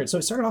email started. So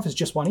it started off as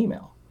just 1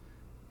 email.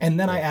 And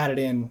then I added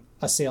in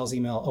a sales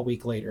email a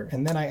week later.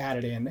 And then I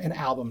added in an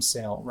album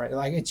sale, right?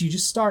 Like you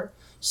just start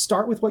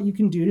with what you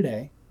can do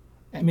today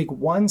and make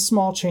one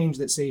small change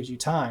that saves you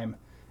time.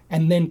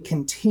 And then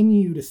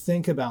continue to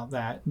think about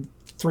that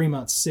 3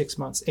 months, 6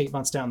 months, 8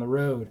 months down the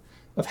road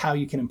of how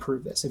you can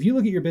improve this. If you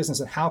look at your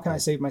business and how can I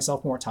save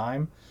myself more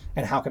time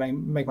and how can I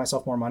make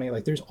myself more money,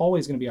 like there's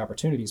always going to be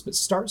opportunities, but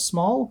start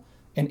small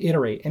and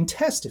iterate and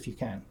test if you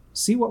can.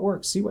 See what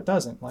works, see what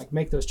doesn't, like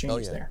make those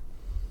changes there.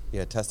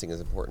 Yeah, testing is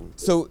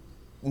important. So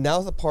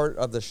now's the part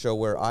of the show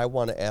where I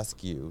want to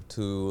ask you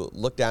to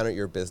look down at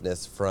your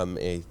business from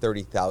a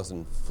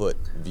 30,000 foot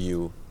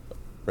view,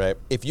 right?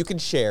 If you can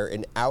share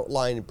an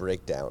outline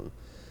breakdown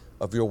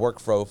of your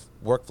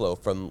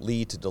workflow from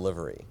lead to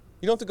delivery.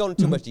 You don't have to go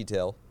into too much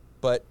detail,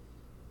 but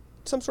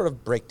some sort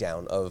of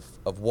breakdown of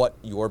what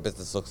your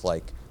business looks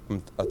like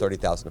from a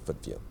 30,000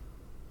 foot view.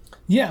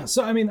 Yeah,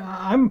 so I mean,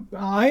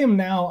 I am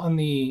now on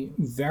the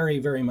very,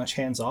 very much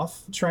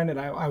hands-off trend, and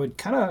I would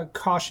kind of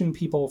caution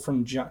people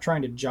from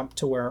trying to jump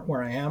to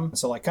where I am.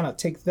 So like kind of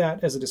take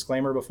that as a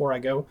disclaimer before I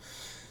go.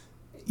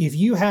 If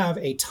you have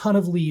a ton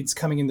of leads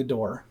coming in the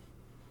door,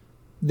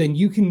 then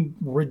you can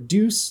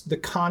reduce the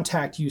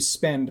contact you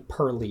spend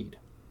per lead.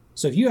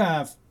 So if you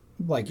have,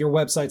 like your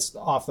website's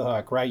off the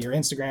hook, right? Your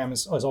Instagram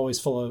is always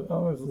full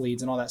of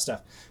leads and all that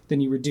stuff,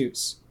 then you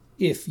reduce.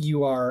 If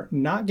you are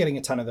not getting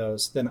a ton of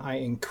those, then I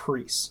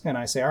increase. And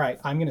I say, all right,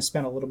 I'm going to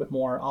spend a little bit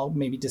more. I'll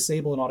maybe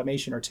disable an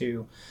automation or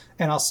two,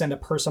 and I'll send a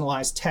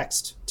personalized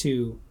text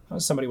to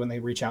somebody when they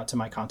reach out to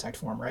my contact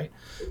form, right?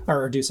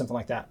 Or do something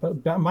like that.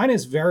 But mine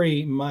is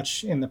very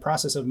much in the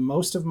process of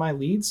most of my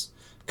leads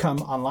come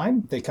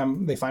online. They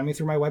find me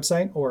through my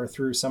website or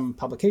through some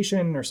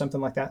publication or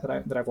something like that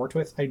I've worked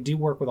with. I do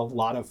work with a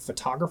lot of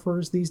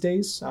photographers these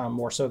days,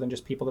 more so than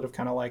just people that have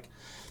kind of like,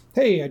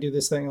 hey, I do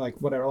this thing, like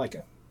whatever, like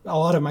a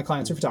lot of my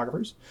clients are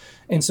photographers.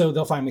 And so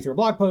they'll find me through a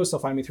blog post, they'll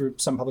find me through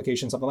some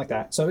publication, something like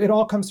that. So it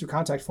all comes through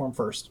contact form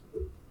first.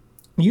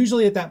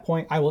 Usually at that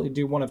point, I will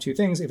do one of two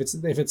things. If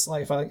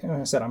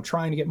I said I'm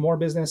trying to get more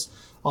business,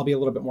 I'll be a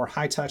little bit more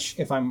high touch.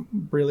 If I'm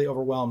really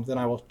overwhelmed, then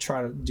I will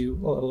try to do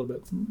a little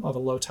bit of a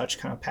low touch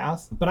kind of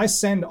path. But I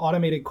send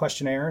automated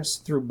questionnaires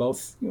through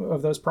both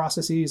of those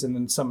processes. And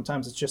then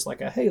sometimes it's just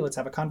like hey, let's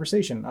have a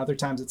conversation. Other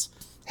times it's,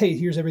 hey,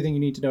 here's everything you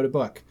need to know to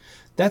book.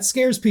 That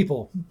scares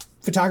people.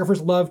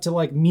 Photographers love to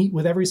like meet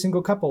with every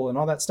single couple and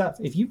all that stuff.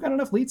 If you've got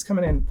enough leads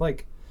coming in,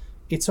 like,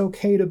 it's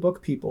okay to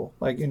book people,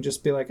 like, and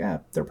just be like,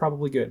 they're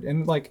probably good.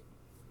 And like,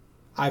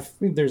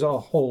 there's a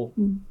whole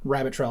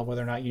rabbit trail of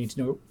whether or not you need to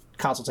do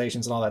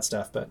consultations and all that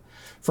stuff. But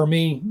for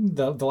me,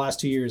 the last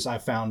 2 years,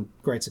 I've found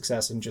great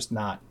success in just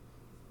not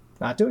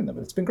doing them.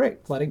 It's been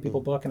great letting people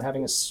book and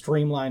having a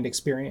streamlined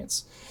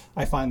experience.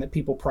 I find that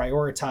people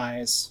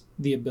prioritize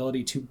the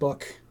ability to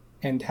book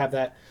and have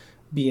that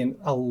be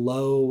a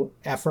low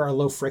effort, a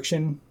low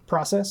friction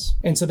process.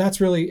 And so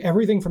that's really,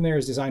 everything from there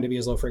is designed to be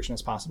as low friction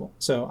as possible.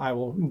 So I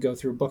will go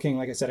through booking.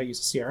 Like I said, I use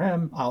a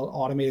CRM. I'll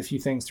automate a few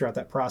things throughout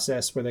that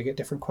process where they get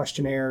different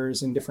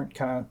questionnaires and different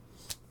kind of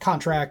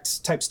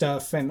contract type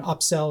stuff and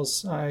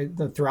upsells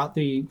throughout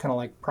the kind of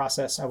like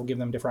process. I will give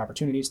them different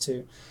opportunities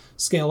to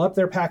scale up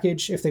their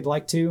package if they'd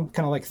like to.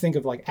 Kind of like think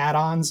of like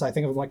add-ons. I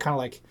think of like kind of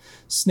like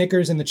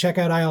Snickers in the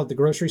checkout aisle at the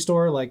grocery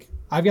store. Like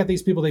I've got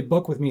these people, they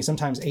book with me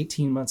sometimes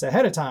 18 months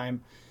ahead of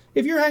time.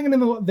 If you're hanging in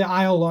the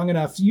aisle long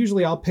enough,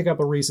 usually I'll pick up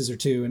a Reese's or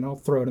two and I'll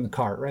throw it in the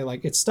cart, right?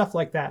 Like it's stuff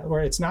like that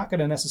where it's not going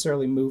to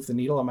necessarily move the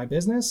needle on my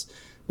business,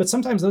 but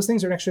sometimes those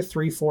things are an extra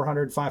 $300,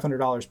 $400,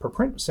 $500 per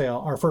print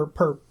sale or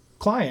per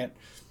client.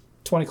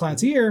 20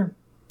 clients a year,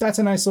 that's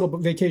a nice little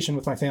vacation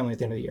with my family at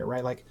the end of the year,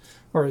 right? Like,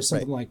 or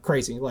something like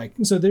crazy. Like,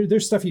 so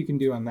there's stuff you can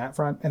do on that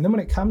front. And then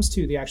when it comes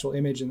to the actual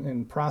image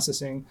and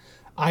processing,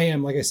 I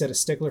am, like I said, a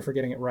stickler for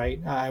getting it right.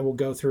 I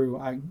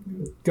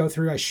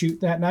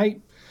shoot that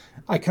night.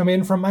 I come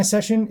in from my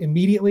session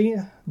immediately,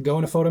 go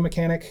into Photo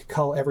Mechanic,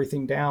 cull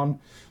everything down.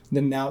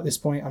 Then now at this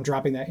point, I'm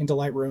dropping that into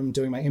Lightroom,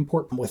 doing my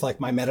import with like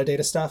my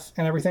metadata stuff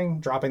and everything,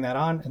 dropping that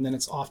on, and then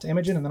it's off to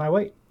Imogen, and then I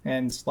wait.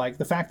 And like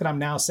the fact that I'm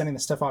now sending the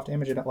stuff off to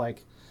Imogen at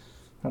like,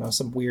 I don't know,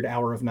 some weird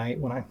hour of night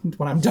when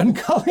I'm done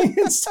culling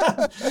and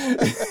stuff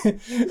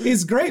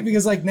is great,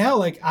 because like now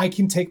like I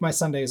can take my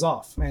Sundays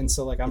off. And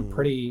so like I'm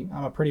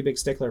a pretty big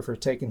stickler for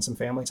taking some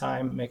family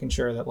time, making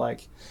sure that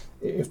like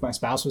if my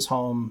spouse was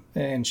home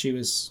and she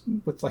was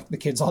with like the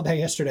kids all day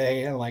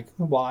yesterday, and like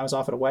while I was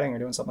off at a wedding or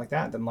doing something like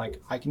that, then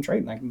like I can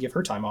trade and I can give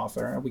her time off,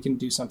 or we can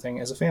do something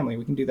as a family.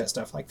 We can do that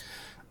stuff. Like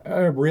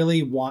I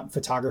really want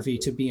photography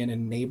to be an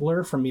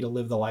enabler for me to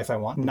live the life I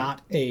want,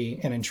 not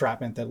an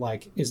entrapment that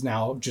like is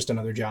now just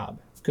another job.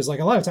 Because like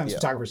a lot of times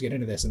photographers get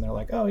into this and they're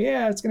like, oh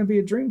yeah, it's going to be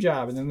a dream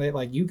job. And then they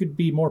like, you could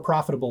be more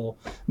profitable,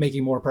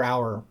 making more per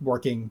hour,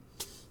 working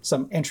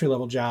some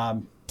entry-level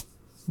job,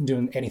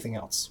 doing anything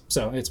else.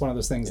 So it's one of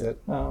those things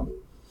that,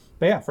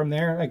 but yeah, from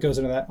there it goes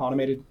into that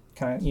automated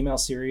kind of email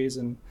series.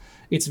 And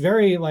it's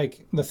very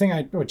like the thing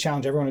I would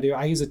challenge everyone to do.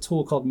 I use a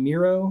tool called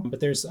Miro,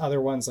 but there's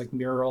other ones like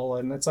Mural,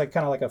 and it's like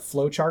kind of like a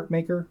flow chart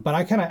maker. But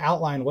I kind of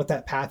outline what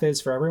that path is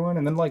for everyone,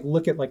 and then like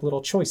look at like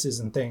little choices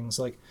and things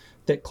like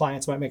that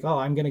clients might make. Oh,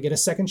 I'm going to get a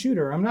second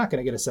shooter. I'm not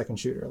going to get a second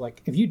shooter.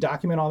 Like if you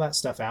document all that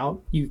stuff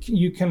out,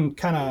 you can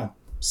kind of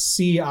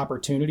see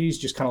opportunities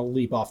just kind of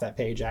leap off that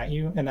page at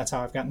you. And that's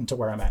how I've gotten to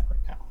where I'm at right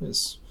now,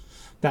 is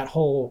that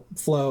whole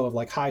flow of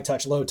like high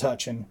touch, low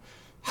touch, and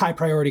high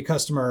priority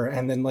customer,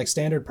 and then like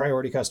standard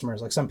priority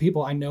customers. Like some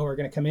people I know are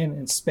going to come in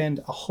and spend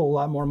a whole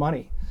lot more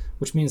money,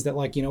 which means that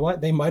like, you know what,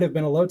 they might have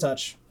been a low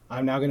touch.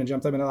 I'm now going to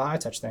jump them into the high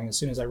touch thing as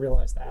soon as I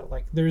realize that.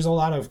 Like there's a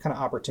lot of kind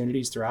of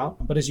opportunities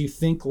throughout, but as you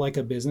think like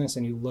a business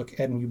and you look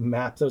at and you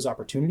map those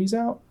opportunities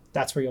out,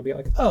 that's where you'll be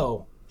like,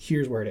 oh,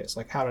 here's where it is.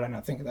 Like, how did I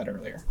not think of that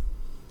earlier?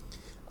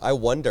 I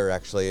wonder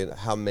actually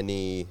how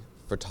many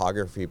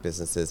photography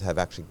businesses have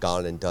actually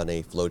gone and done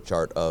a flow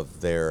chart of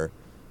their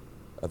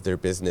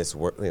business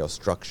work,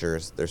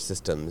 structures, their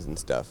systems and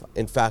stuff.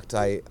 In fact,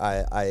 I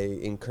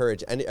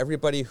encourage, and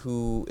everybody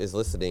who is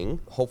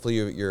listening, hopefully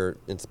you're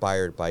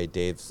inspired by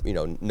Dave's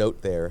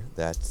note there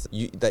that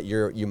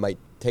you might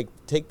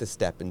take the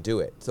step and do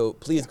it. So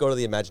please go to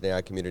the Imagine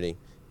AI community,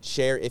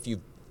 share if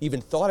you've even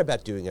thought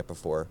about doing it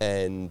before,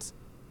 and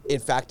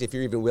in fact, if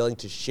you're even willing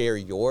to share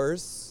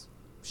yours,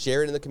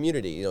 share it in the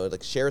community.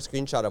 Like share a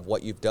screenshot of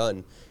what you've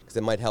done, because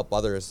it might help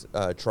others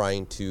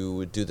trying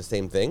to do the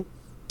same thing.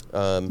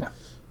 I'm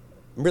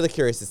really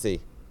curious to see,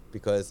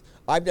 because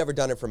I've never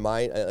done it for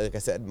mine. Like I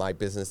said, my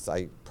business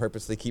I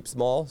purposely keep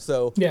small,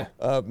 so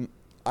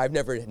I've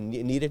never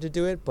needed to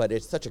do it, but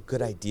it's such a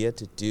good idea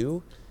to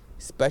do,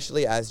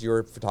 especially as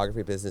your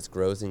photography business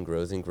grows and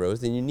grows and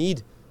grows, and you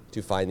need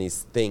to find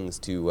these things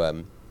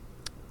to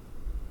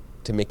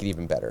make it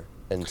even better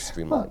and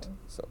streamlined.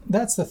 So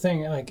that's the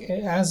thing. Like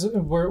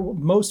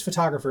most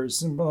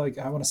photographers, like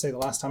I want to say the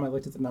last time I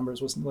looked at the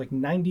numbers was like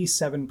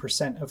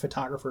 97% of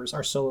photographers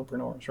are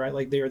solopreneurs, right?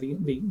 Like they are the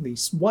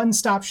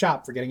one-stop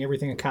shop for getting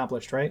everything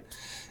accomplished, right?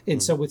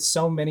 And so with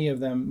so many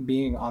of them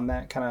being on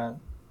that kind of,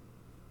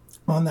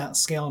 on that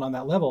scale and on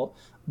that level,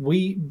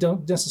 we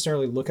don't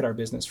necessarily look at our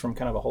business from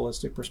kind of a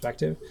holistic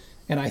perspective.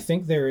 And I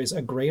think there is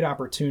a great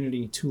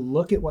opportunity to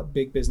look at what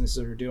big businesses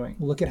are doing,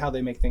 look at how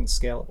they make things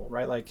scalable,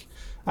 right? Like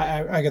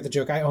I got the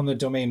joke, I own the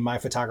domain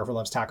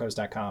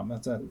myphotographerlovestacos.com.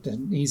 That's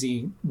an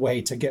easy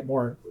way to get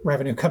more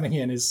revenue coming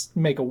in, is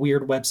make a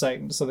weird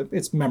website so that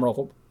it's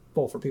memorable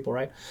for people,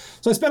 right?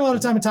 So I spent a lot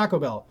of time at Taco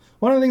Bell.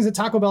 One of the things that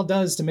Taco Bell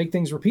does to make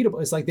things repeatable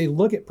is like they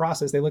look at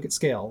process, they look at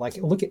scale. Like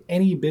look at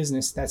any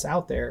business that's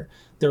out there.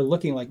 They're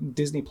looking like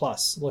Disney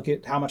Plus. Look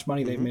at how much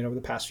money they've made over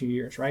the past few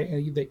years, right?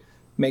 And they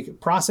make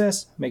it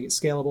process, make it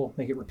scalable,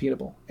 make it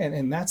repeatable.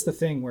 And that's the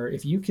thing where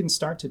if you can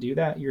start to do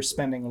that, you're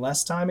spending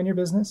less time in your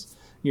business,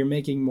 you're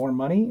making more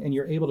money, and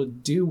you're able to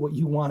do what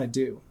you want to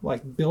do,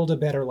 like build a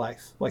better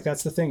life. Like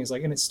that's the thing, is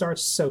like, and it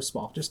starts so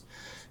small. Just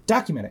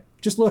document it.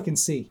 Just look and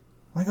see.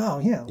 Like, oh,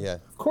 yeah,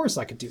 of course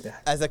I could do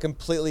that. As a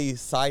completely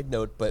side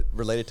note, but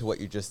related to what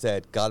you just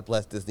said, God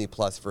bless Disney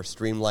Plus for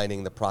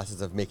streamlining the process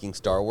of making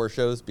Star Wars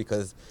shows,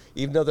 because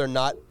even though they're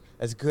not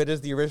as good as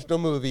the original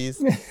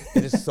movies,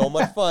 it is so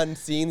much fun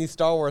seeing the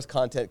Star Wars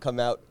content come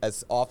out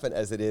as often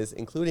as it is,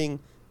 including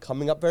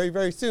coming up very,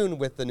 very soon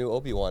with the new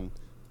Obi-Wan.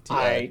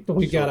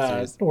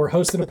 We're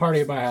hosting a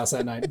party at my house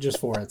that night just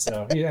for it.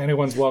 So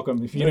anyone's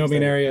welcome. If you know me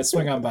in an area,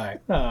 swing on by.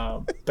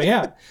 But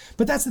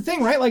that's the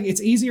thing, right? Like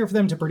it's easier for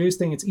them to produce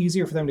things. It's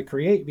easier for them to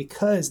create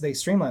because they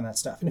streamline that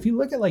stuff. And if you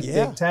look at like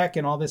big tech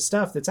and all this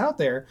stuff that's out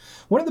there,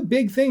 one of the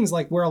big things,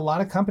 like where a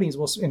lot of companies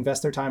will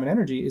invest their time and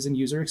energy, is in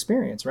user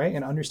experience, right?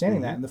 And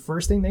understanding that. And the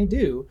first thing they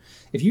do,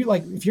 if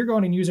you're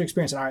going in user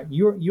experience, all right,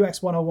 you're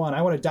UX 101,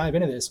 I want to dive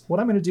into this. What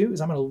I'm going to do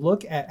is I'm going to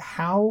look at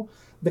how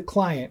the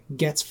client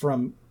gets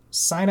from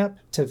sign up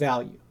to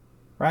value,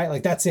 right?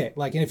 Like that's it.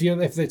 Like if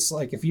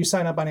you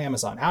sign up on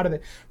Amazon, how do they,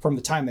 from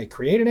the time they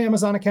create an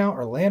Amazon account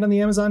or land on the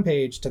Amazon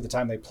page to the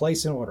time they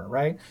place an order,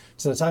 right?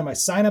 To the time I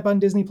sign up on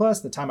Disney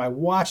Plus, the time I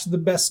watch the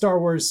best Star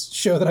Wars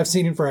show that I've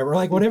seen in forever,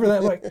 like whatever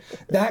that, like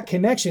that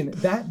connection,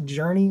 that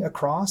journey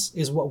across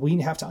is what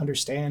we have to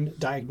understand,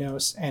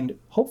 diagnose, and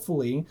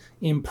hopefully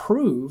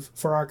improve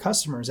for our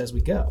customers as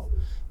we go.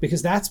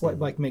 Because that's what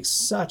like makes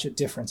such a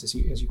difference as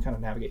you kind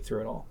of navigate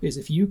through it all, is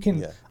if you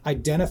can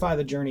identify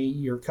the journey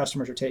your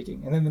customers are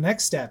taking. And then the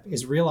next step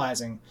is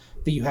realizing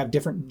that you have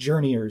different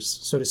journeyers,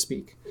 so to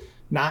speak.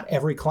 Not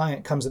every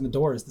client comes in the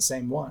door as the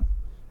same one.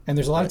 And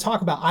there's a lot of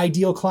talk about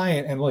ideal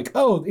client and like,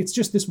 oh, it's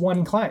just this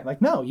one client.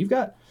 Like, no, you've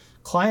got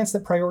clients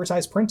that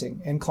prioritize printing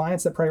and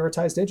clients that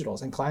prioritize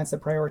digitals and clients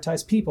that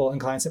prioritize people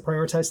and clients that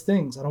prioritize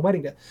things on a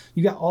wedding day.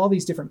 You got all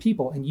these different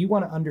people, and you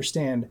want to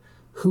understand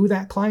who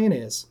that client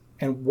is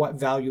and what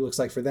value looks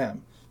like for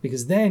them.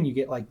 Because then you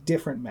get like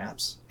different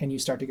maps and you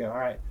start to go, all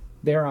right,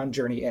 they're on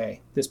journey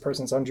A. This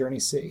person's on journey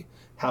C.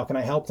 How can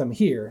I help them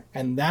here?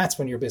 And that's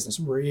when your business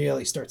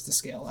really starts to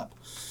scale up.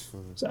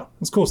 So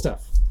it's cool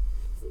stuff.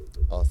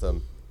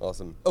 Awesome.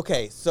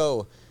 Okay,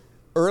 so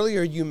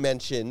earlier you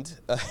mentioned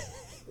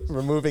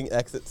removing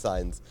exit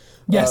signs.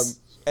 Yes.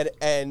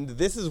 And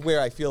this is where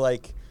I feel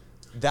like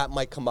that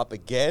might come up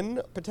again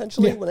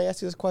potentially when I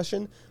ask you this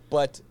question.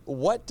 But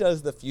what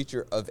does the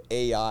future of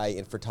AI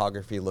in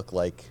photography look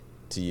like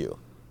to you?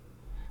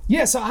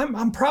 Yeah, so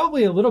I'm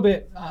probably a little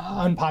bit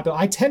unpopular.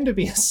 I tend to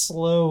be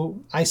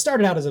I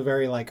started out as a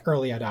very like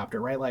early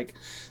adopter, right? Like,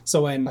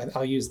 so when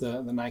I'll use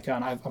the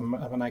Nikon, I'm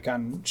a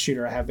Nikon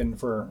shooter. I have been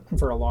for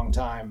a long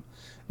time.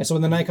 And so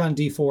when the Nikon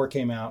D4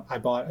 came out, I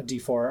bought a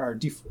D4 or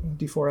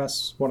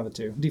D4S, one of the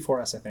two,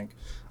 D4S, I think.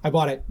 I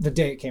bought it the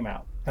day it came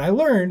out. And I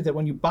learned that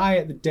when you buy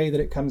it the day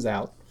that it comes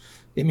out,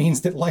 it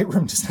means that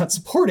Lightroom does not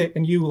support it,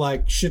 and you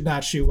like should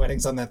not shoot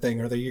weddings on that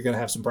thing, or that you're going to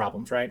have some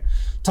problems, right?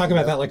 Talk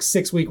about that like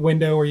 6-week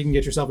window where you can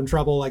get yourself in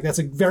trouble. Like that's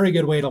a very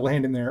good way to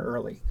land in there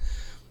early.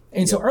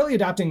 And so early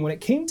adopting, when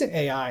it came to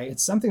AI,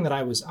 it's something that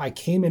I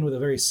came in with a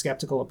very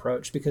skeptical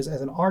approach, because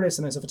as an artist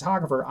and as a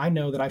photographer, I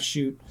know that I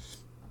shoot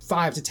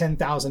 5,000 to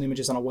 10,000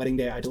 images on a wedding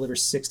day. I deliver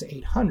 600 to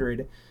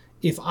 800.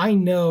 If I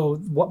know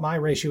what my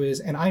ratio is,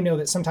 and I know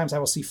that sometimes I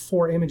will see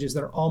 4 images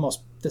that are almost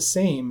the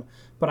same,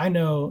 but I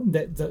know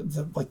that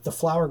the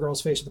flower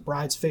girl's face or the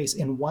bride's face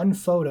in one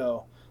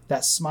photo,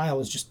 that smile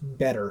is just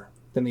better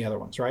than the other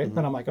ones, right? And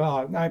I'm like,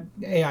 oh,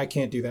 AI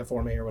can't do that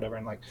for me or whatever.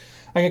 And like,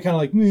 I get kind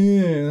of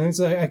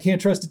like, I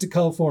can't trust it to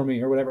cull for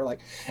me or whatever.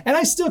 Like, and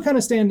I still kind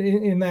of stand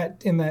in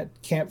that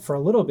camp for a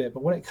little bit.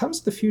 But when it comes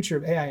to the future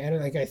of AI,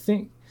 and like I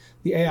think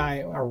the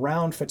AI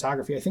around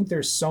photography, I think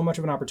there's so much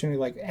of an opportunity.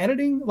 Like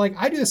editing, like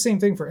I do the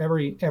same thing for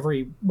every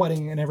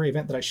wedding and every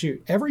event that I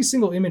shoot. Every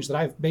single image that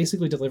I've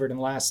basically delivered in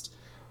the last,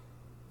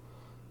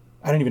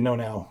 I don't even know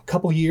now,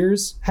 couple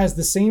years has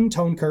the same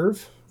tone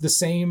curve, the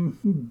same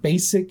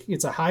basic,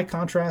 it's a high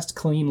contrast,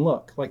 clean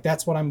look. Like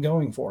that's what I'm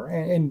going for.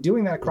 And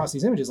doing that across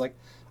these images, like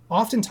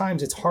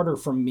oftentimes it's harder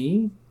for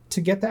me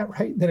to get that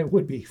right than it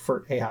would be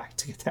for AI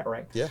to get that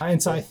right. Yeah.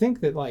 And so I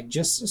think that like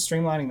just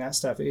streamlining that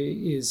stuff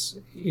is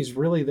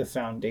really the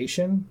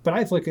foundation. But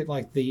I look at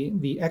like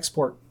the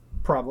export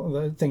problem,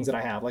 the things that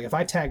I have. Like if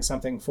I tag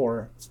something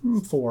for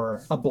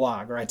a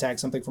blog, or I tag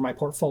something for my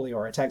portfolio,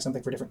 or I tag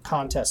something for different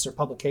contests or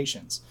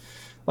publications,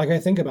 like I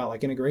think about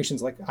like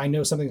integrations. Like I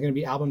know something's going to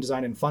be album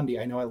designed in Fundy.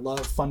 I know I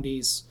love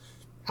Fundy's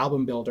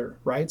album builder,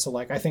 right? So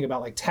like I think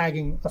about like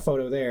tagging a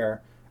photo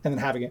there and then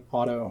having it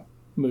auto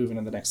move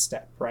into the next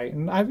step, right?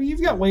 And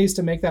you've got ways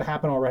to make that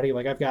happen already.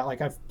 Like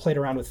I've played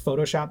around with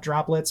Photoshop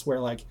droplets, where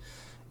like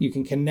you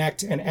can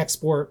connect an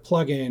export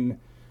plugin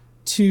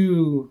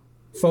to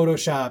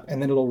Photoshop,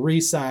 and then it'll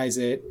resize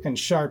it and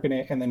sharpen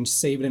it and then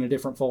save it in a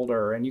different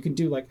folder. And you can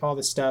do like all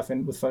this stuff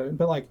and with photo,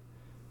 but like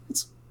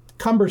it's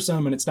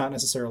cumbersome, and it's not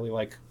necessarily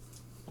like,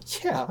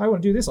 yeah, I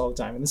want to do this all the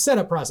time. And the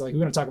setup process, like we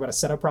want to talk about a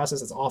setup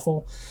process, it's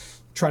awful.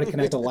 Try to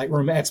connect a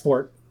Lightroom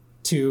export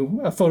to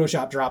a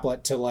Photoshop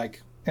droplet to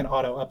like an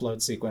auto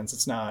upload sequence.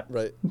 It's not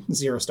right.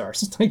 0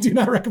 stars. I do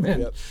not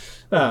recommend. Yep.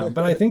 But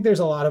I think there's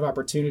a lot of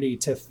opportunity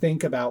to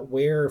think about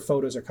where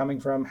photos are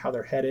coming from, how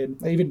they're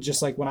headed. Even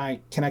just like when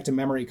I connect a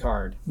memory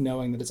card,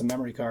 knowing that it's a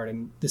memory card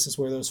and this is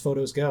where those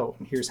photos go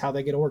and here's how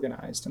they get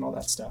organized and all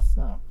that stuff.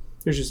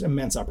 There's just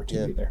immense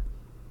opportunity there.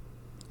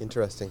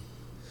 Interesting.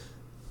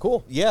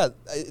 Cool. Yeah.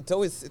 It's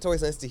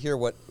always nice to hear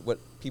what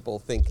people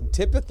think.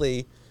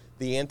 Typically,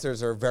 the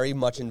answers are very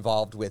much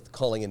involved with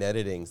culling and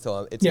editing.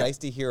 So it's nice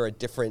to hear a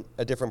different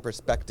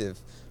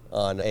perspective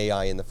on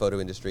AI in the photo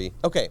industry.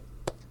 Okay,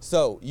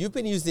 so you've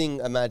been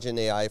using Imagine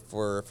AI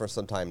for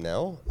some time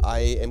now. I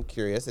am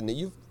curious, and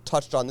you've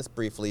touched on this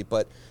briefly,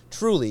 but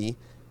truly,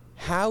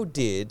 how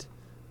did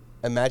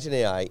Imagine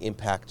AI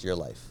impact your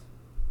life?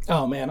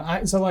 Oh man,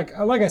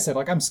 like I said,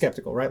 like I'm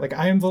skeptical, right? Like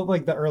I am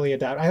the early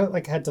adopter. I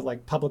like had to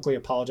like publicly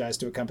apologize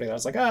to a company that I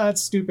was like,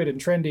 that's stupid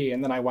and trendy,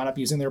 and then I wound up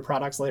using their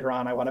products later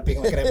on. I wound up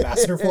being like an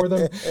ambassador for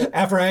them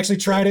after I actually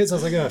tried it. So I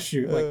was like, oh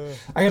shoot, like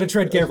I got to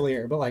tread carefully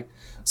here. But like,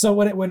 so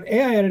when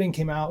AI editing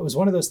came out, it was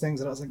one of those things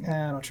that I was like,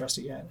 I don't trust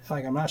it yet.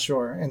 Like I'm not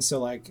sure. And so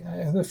like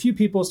a few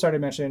people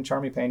started mentioning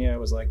Charmy Pena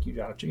was like, you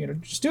gotta,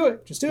 just do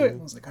it, just do it.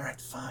 And I was like, all right,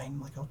 fine,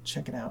 like I'll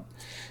check it out.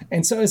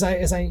 And so as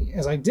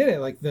I did it,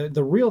 like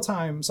the real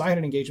time, so I had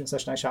an engagement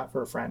session I shot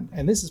for a friend,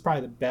 and this is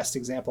probably the best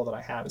example that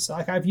I have. So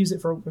like I've used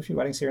it for a few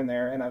weddings here and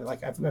there, and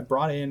I've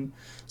brought in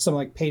some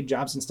like paid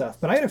jobs and stuff.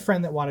 But I had a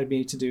friend that wanted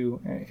me to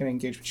do an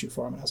engagement shoot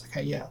for him, and I was like,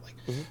 hey, yeah, like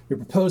you're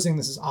proposing,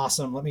 this is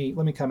awesome. Let me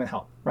come and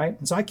help, right?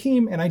 And so I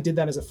came and I did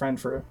that as a friend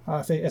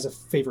as a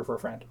favor for a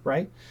friend,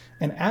 right?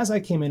 And as I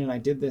came in and I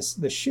did this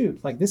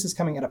shoot, like this is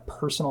coming at a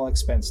personal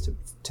expense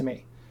to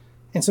me.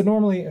 And so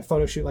normally a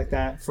photo shoot like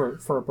that for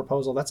a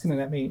proposal, that's going to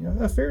net me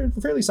a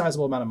fairly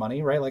sizable amount of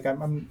money, right? Like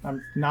I'm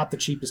not the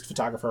cheapest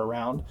photographer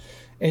around.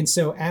 And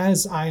so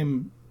as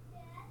I'm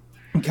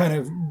kind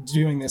of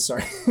doing this,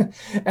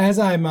 as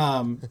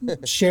I'm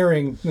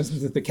sharing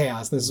the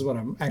chaos, this is what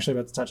I'm actually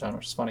about to touch on,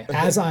 which is funny.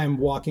 As I'm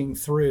walking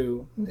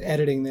through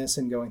editing this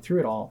and going through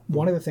it all,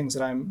 one of the things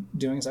that I'm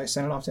doing is I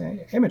send it off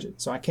to Imogen.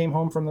 So I came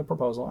home from the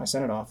proposal, I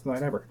sent it off,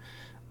 whatever.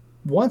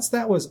 Once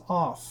that was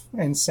off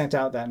and sent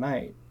out that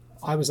night,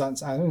 I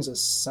think it was a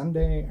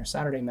Sunday or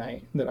Saturday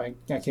night that I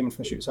came in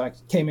from the shoot. So I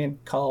came in,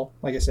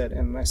 like I said,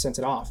 and I sent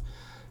it off.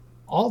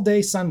 All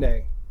day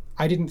Sunday,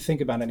 I didn't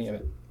think about any of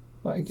it.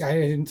 Like I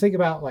didn't think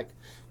about like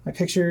my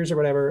pictures or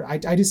whatever. I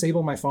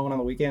disable my phone on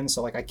the weekends,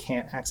 so like I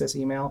can't access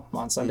email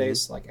on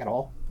Sundays like at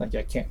all. Like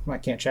I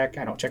can't check.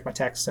 I don't check my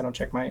texts. I don't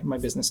check my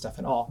business stuff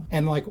at all.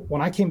 And like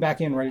when I came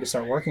back in ready to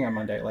start working on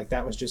Monday, like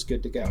that was just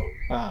good to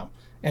go.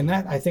 And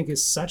that I think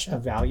is such a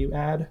value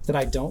add that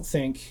I don't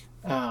think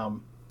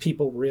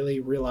people really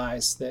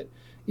realize that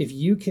if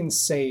you can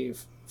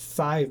save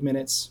 5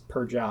 minutes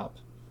per job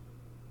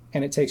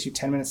and it takes you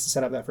 10 minutes to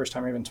set up that first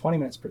time or even 20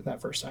 minutes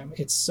that first time,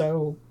 it's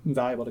so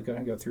valuable to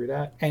go through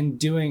that. And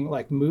doing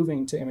like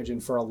moving to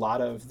Imogen for a lot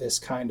of this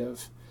kind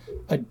of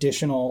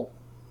additional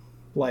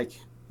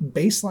like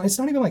baseline, it's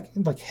not even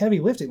like heavy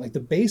lifting, like the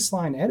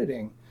baseline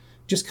editing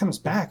just comes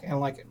back. And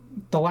like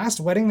the last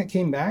wedding that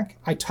came back,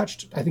 I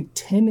touched I think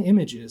 10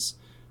 images.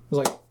 I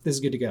was like, this is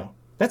good to go.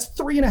 That's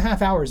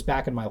 3.5 hours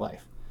back in my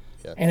life.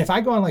 Yeah. And if I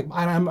go on like,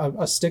 I'm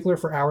a stickler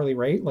for hourly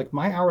rate, like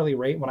my hourly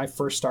rate when I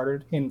first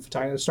started in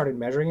photography, started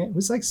measuring it,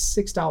 was like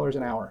 $6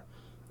 an hour.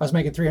 I was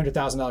making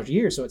 $300,000 a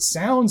year. So it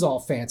sounds all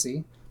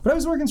fancy, but I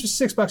was working for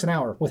 $6 an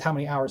hour with how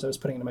many hours I was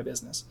putting into my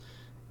business.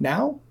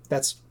 Now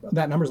that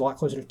number is a lot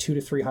closer to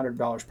 $200 to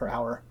 $300 per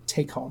hour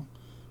take home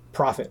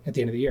profit at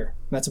the end of the year.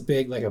 And that's a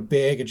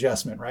big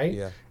adjustment, right?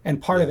 Yeah.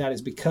 And part of that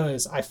is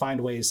because I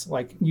find ways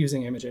like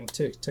using Imogen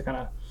to kind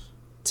of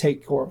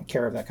take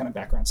care of that kind of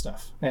background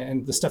stuff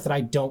and the stuff that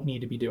I don't need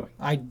to be doing.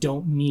 I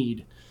don't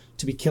need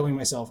to be killing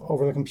myself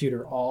over the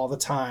computer all the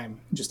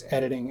time, just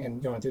editing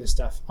and going through this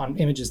stuff on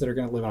images that are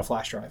going to live on a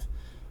flash drive.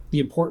 The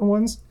important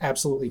ones,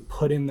 absolutely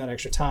put in that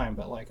extra time.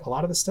 But like a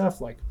lot of the stuff,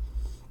 like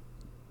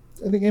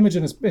I think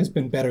Imogen has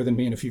been better than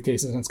me in a few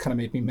cases, and it's kind of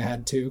made me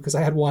mad too, because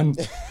I had one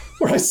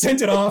where I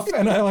sent it off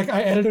and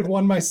I edited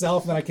one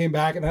myself, and then I came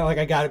back and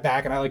I got it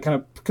back and I kind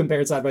of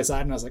compared side by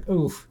side, and I was like,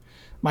 oof,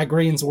 my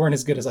greens weren't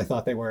as good as I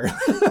thought they were.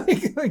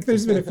 like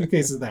there's been a few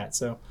cases of that.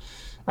 So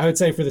I would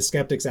say for the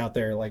skeptics out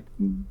there, like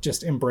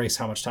just embrace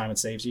how much time it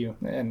saves you.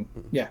 And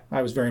yeah,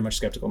 I was very much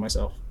skeptical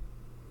myself.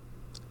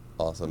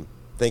 Awesome.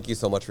 Thank you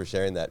so much for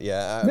sharing that.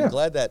 Yeah, I'm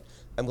glad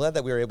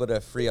that we were able to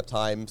free up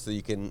time so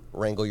you can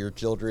wrangle your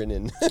children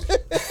and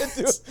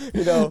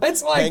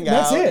it's like hang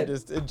that's out it. And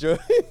just enjoy.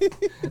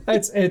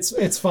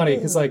 it's funny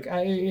because like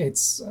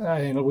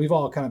we've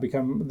all kind of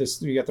become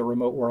this. You got the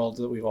remote world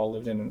that we've all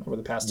lived in over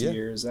the past 2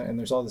 years, and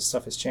there's all this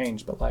stuff has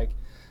changed. But like,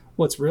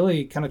 what's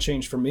really kind of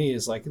changed for me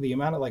is like the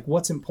amount of like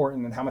what's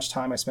important and how much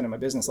time I spend in my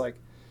business. Like,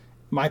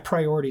 my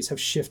priorities have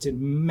shifted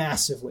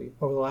massively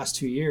over the last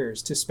 2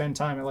 years to spend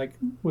time like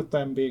with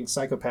them being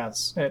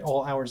psychopaths at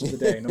all hours of the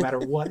day, no matter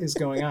what is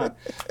going on.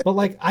 But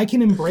like I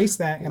can embrace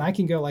that, and I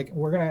can go like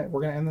we're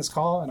gonna end this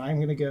call, and I'm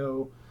gonna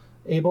go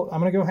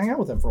hang out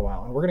with them for a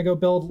while, and we're gonna go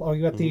build.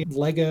 We got the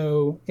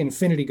Lego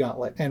Infinity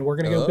Gauntlet, and we're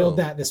gonna go build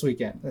that this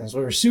weekend. And so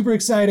we're super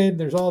excited.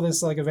 There's all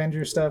this like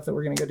Avengers stuff that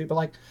we're gonna go do, but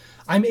like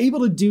I'm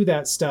able to do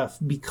that stuff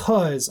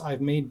because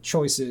I've made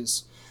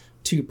choices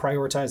to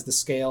prioritize the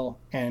scale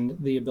and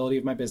the ability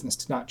of my business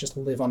to not just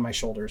live on my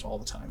shoulders all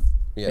the time.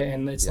 Yeah.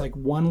 And it's like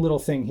one little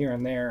thing here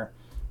and there,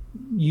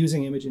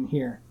 using Imogen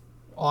here,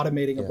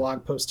 automating a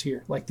blog post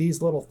here, like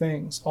these little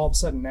things. All of a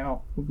sudden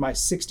now, my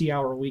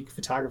 60-hour a week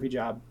photography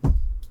job,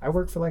 I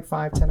work for like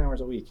 5-10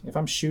 hours a week. If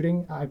I'm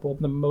shooting,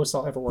 the most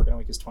I'll ever work in a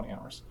week is 20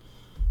 hours.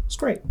 It's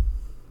great.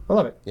 I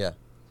love it. Yeah.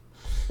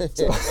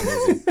 So.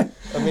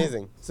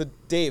 Amazing. So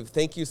Dave,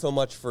 thank you so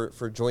much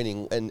for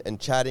joining and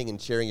chatting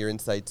and sharing your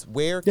insights.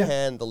 Where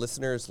can the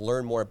listeners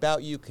learn more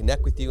about you,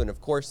 connect with you, and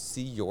of course,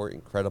 see your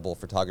incredible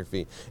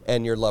photography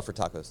and your love for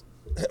tacos?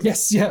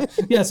 Yes. Yeah.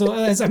 So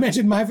as I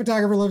mentioned,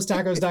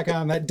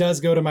 myphotographerlovestacos.com, that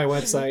does go to my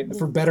website.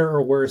 For better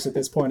or worse, at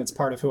this point, it's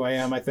part of who I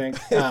am, I think.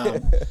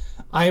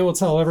 I will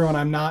tell everyone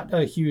I'm not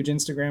a huge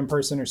Instagram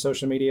person or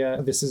social media.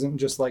 This isn't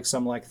just like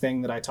some like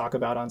thing that I talk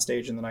about on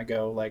stage and then I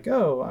go like,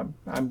 oh,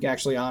 I'm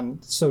actually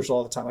on social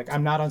all the time. Like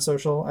I'm not on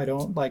social.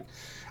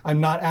 I'm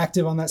not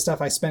active on that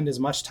stuff. I spend as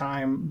much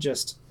time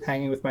just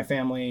hanging with my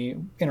family,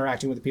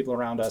 interacting with the people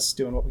around us,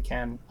 doing what we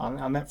can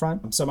on that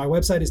front. So my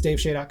website is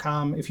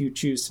daveshay.com. If you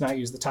choose to not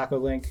use the taco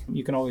link,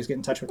 you can always get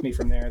in touch with me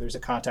from there. There's a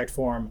contact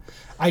form.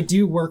 I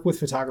do work with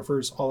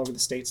photographers all over the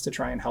States to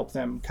try and help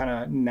them kind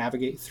of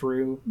navigate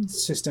through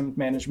system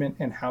management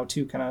and how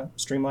to kind of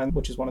streamline,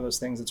 which is one of those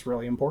things that's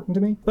really important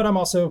to me. But I'm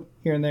also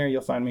here and there.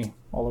 You'll find me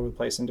all over the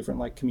place in different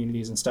like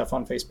communities and stuff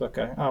on Facebook.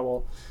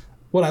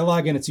 When I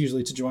log in, it's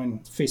usually to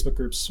join Facebook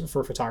groups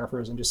for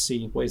photographers and just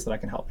see ways that I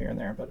can help here and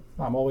there. But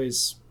I'm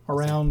always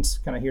around,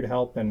 kind of here to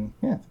help. And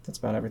yeah, that's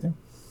about everything.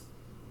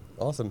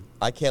 Awesome.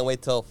 I can't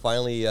wait till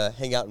finally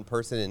hang out in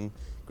person and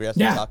grab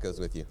some tacos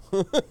with you.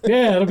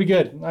 Yeah, it'll be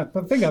good. I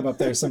think I'm up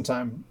there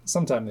sometime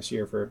this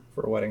year for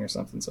a wedding or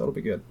something. So it'll be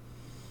good.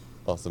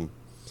 Awesome.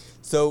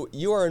 So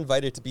you are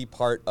invited to be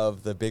part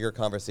of the bigger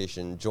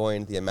conversation.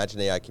 Join the Imagine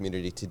AI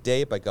community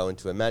today by going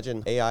to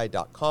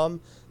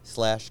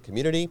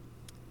imagineai.com/community.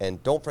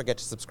 And don't forget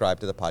to subscribe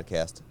to the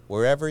podcast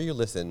wherever you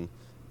listen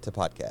to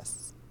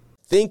podcasts.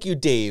 Thank you,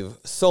 Dave,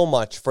 so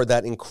much for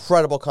that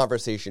incredible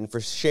conversation, for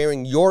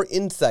sharing your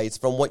insights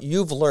from what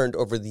you've learned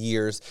over the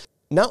years,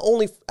 not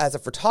only as a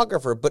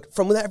photographer, but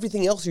from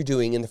everything else you're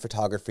doing in the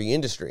photography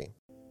industry.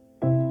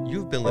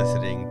 You've been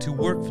listening to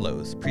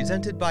Workflows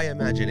presented by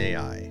Imagine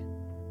AI.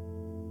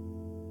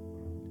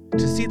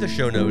 To see the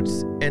show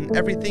notes and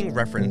everything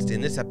referenced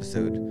in this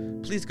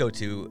episode, please go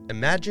to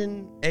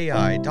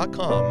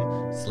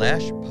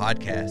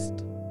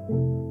imagineai.com/podcast.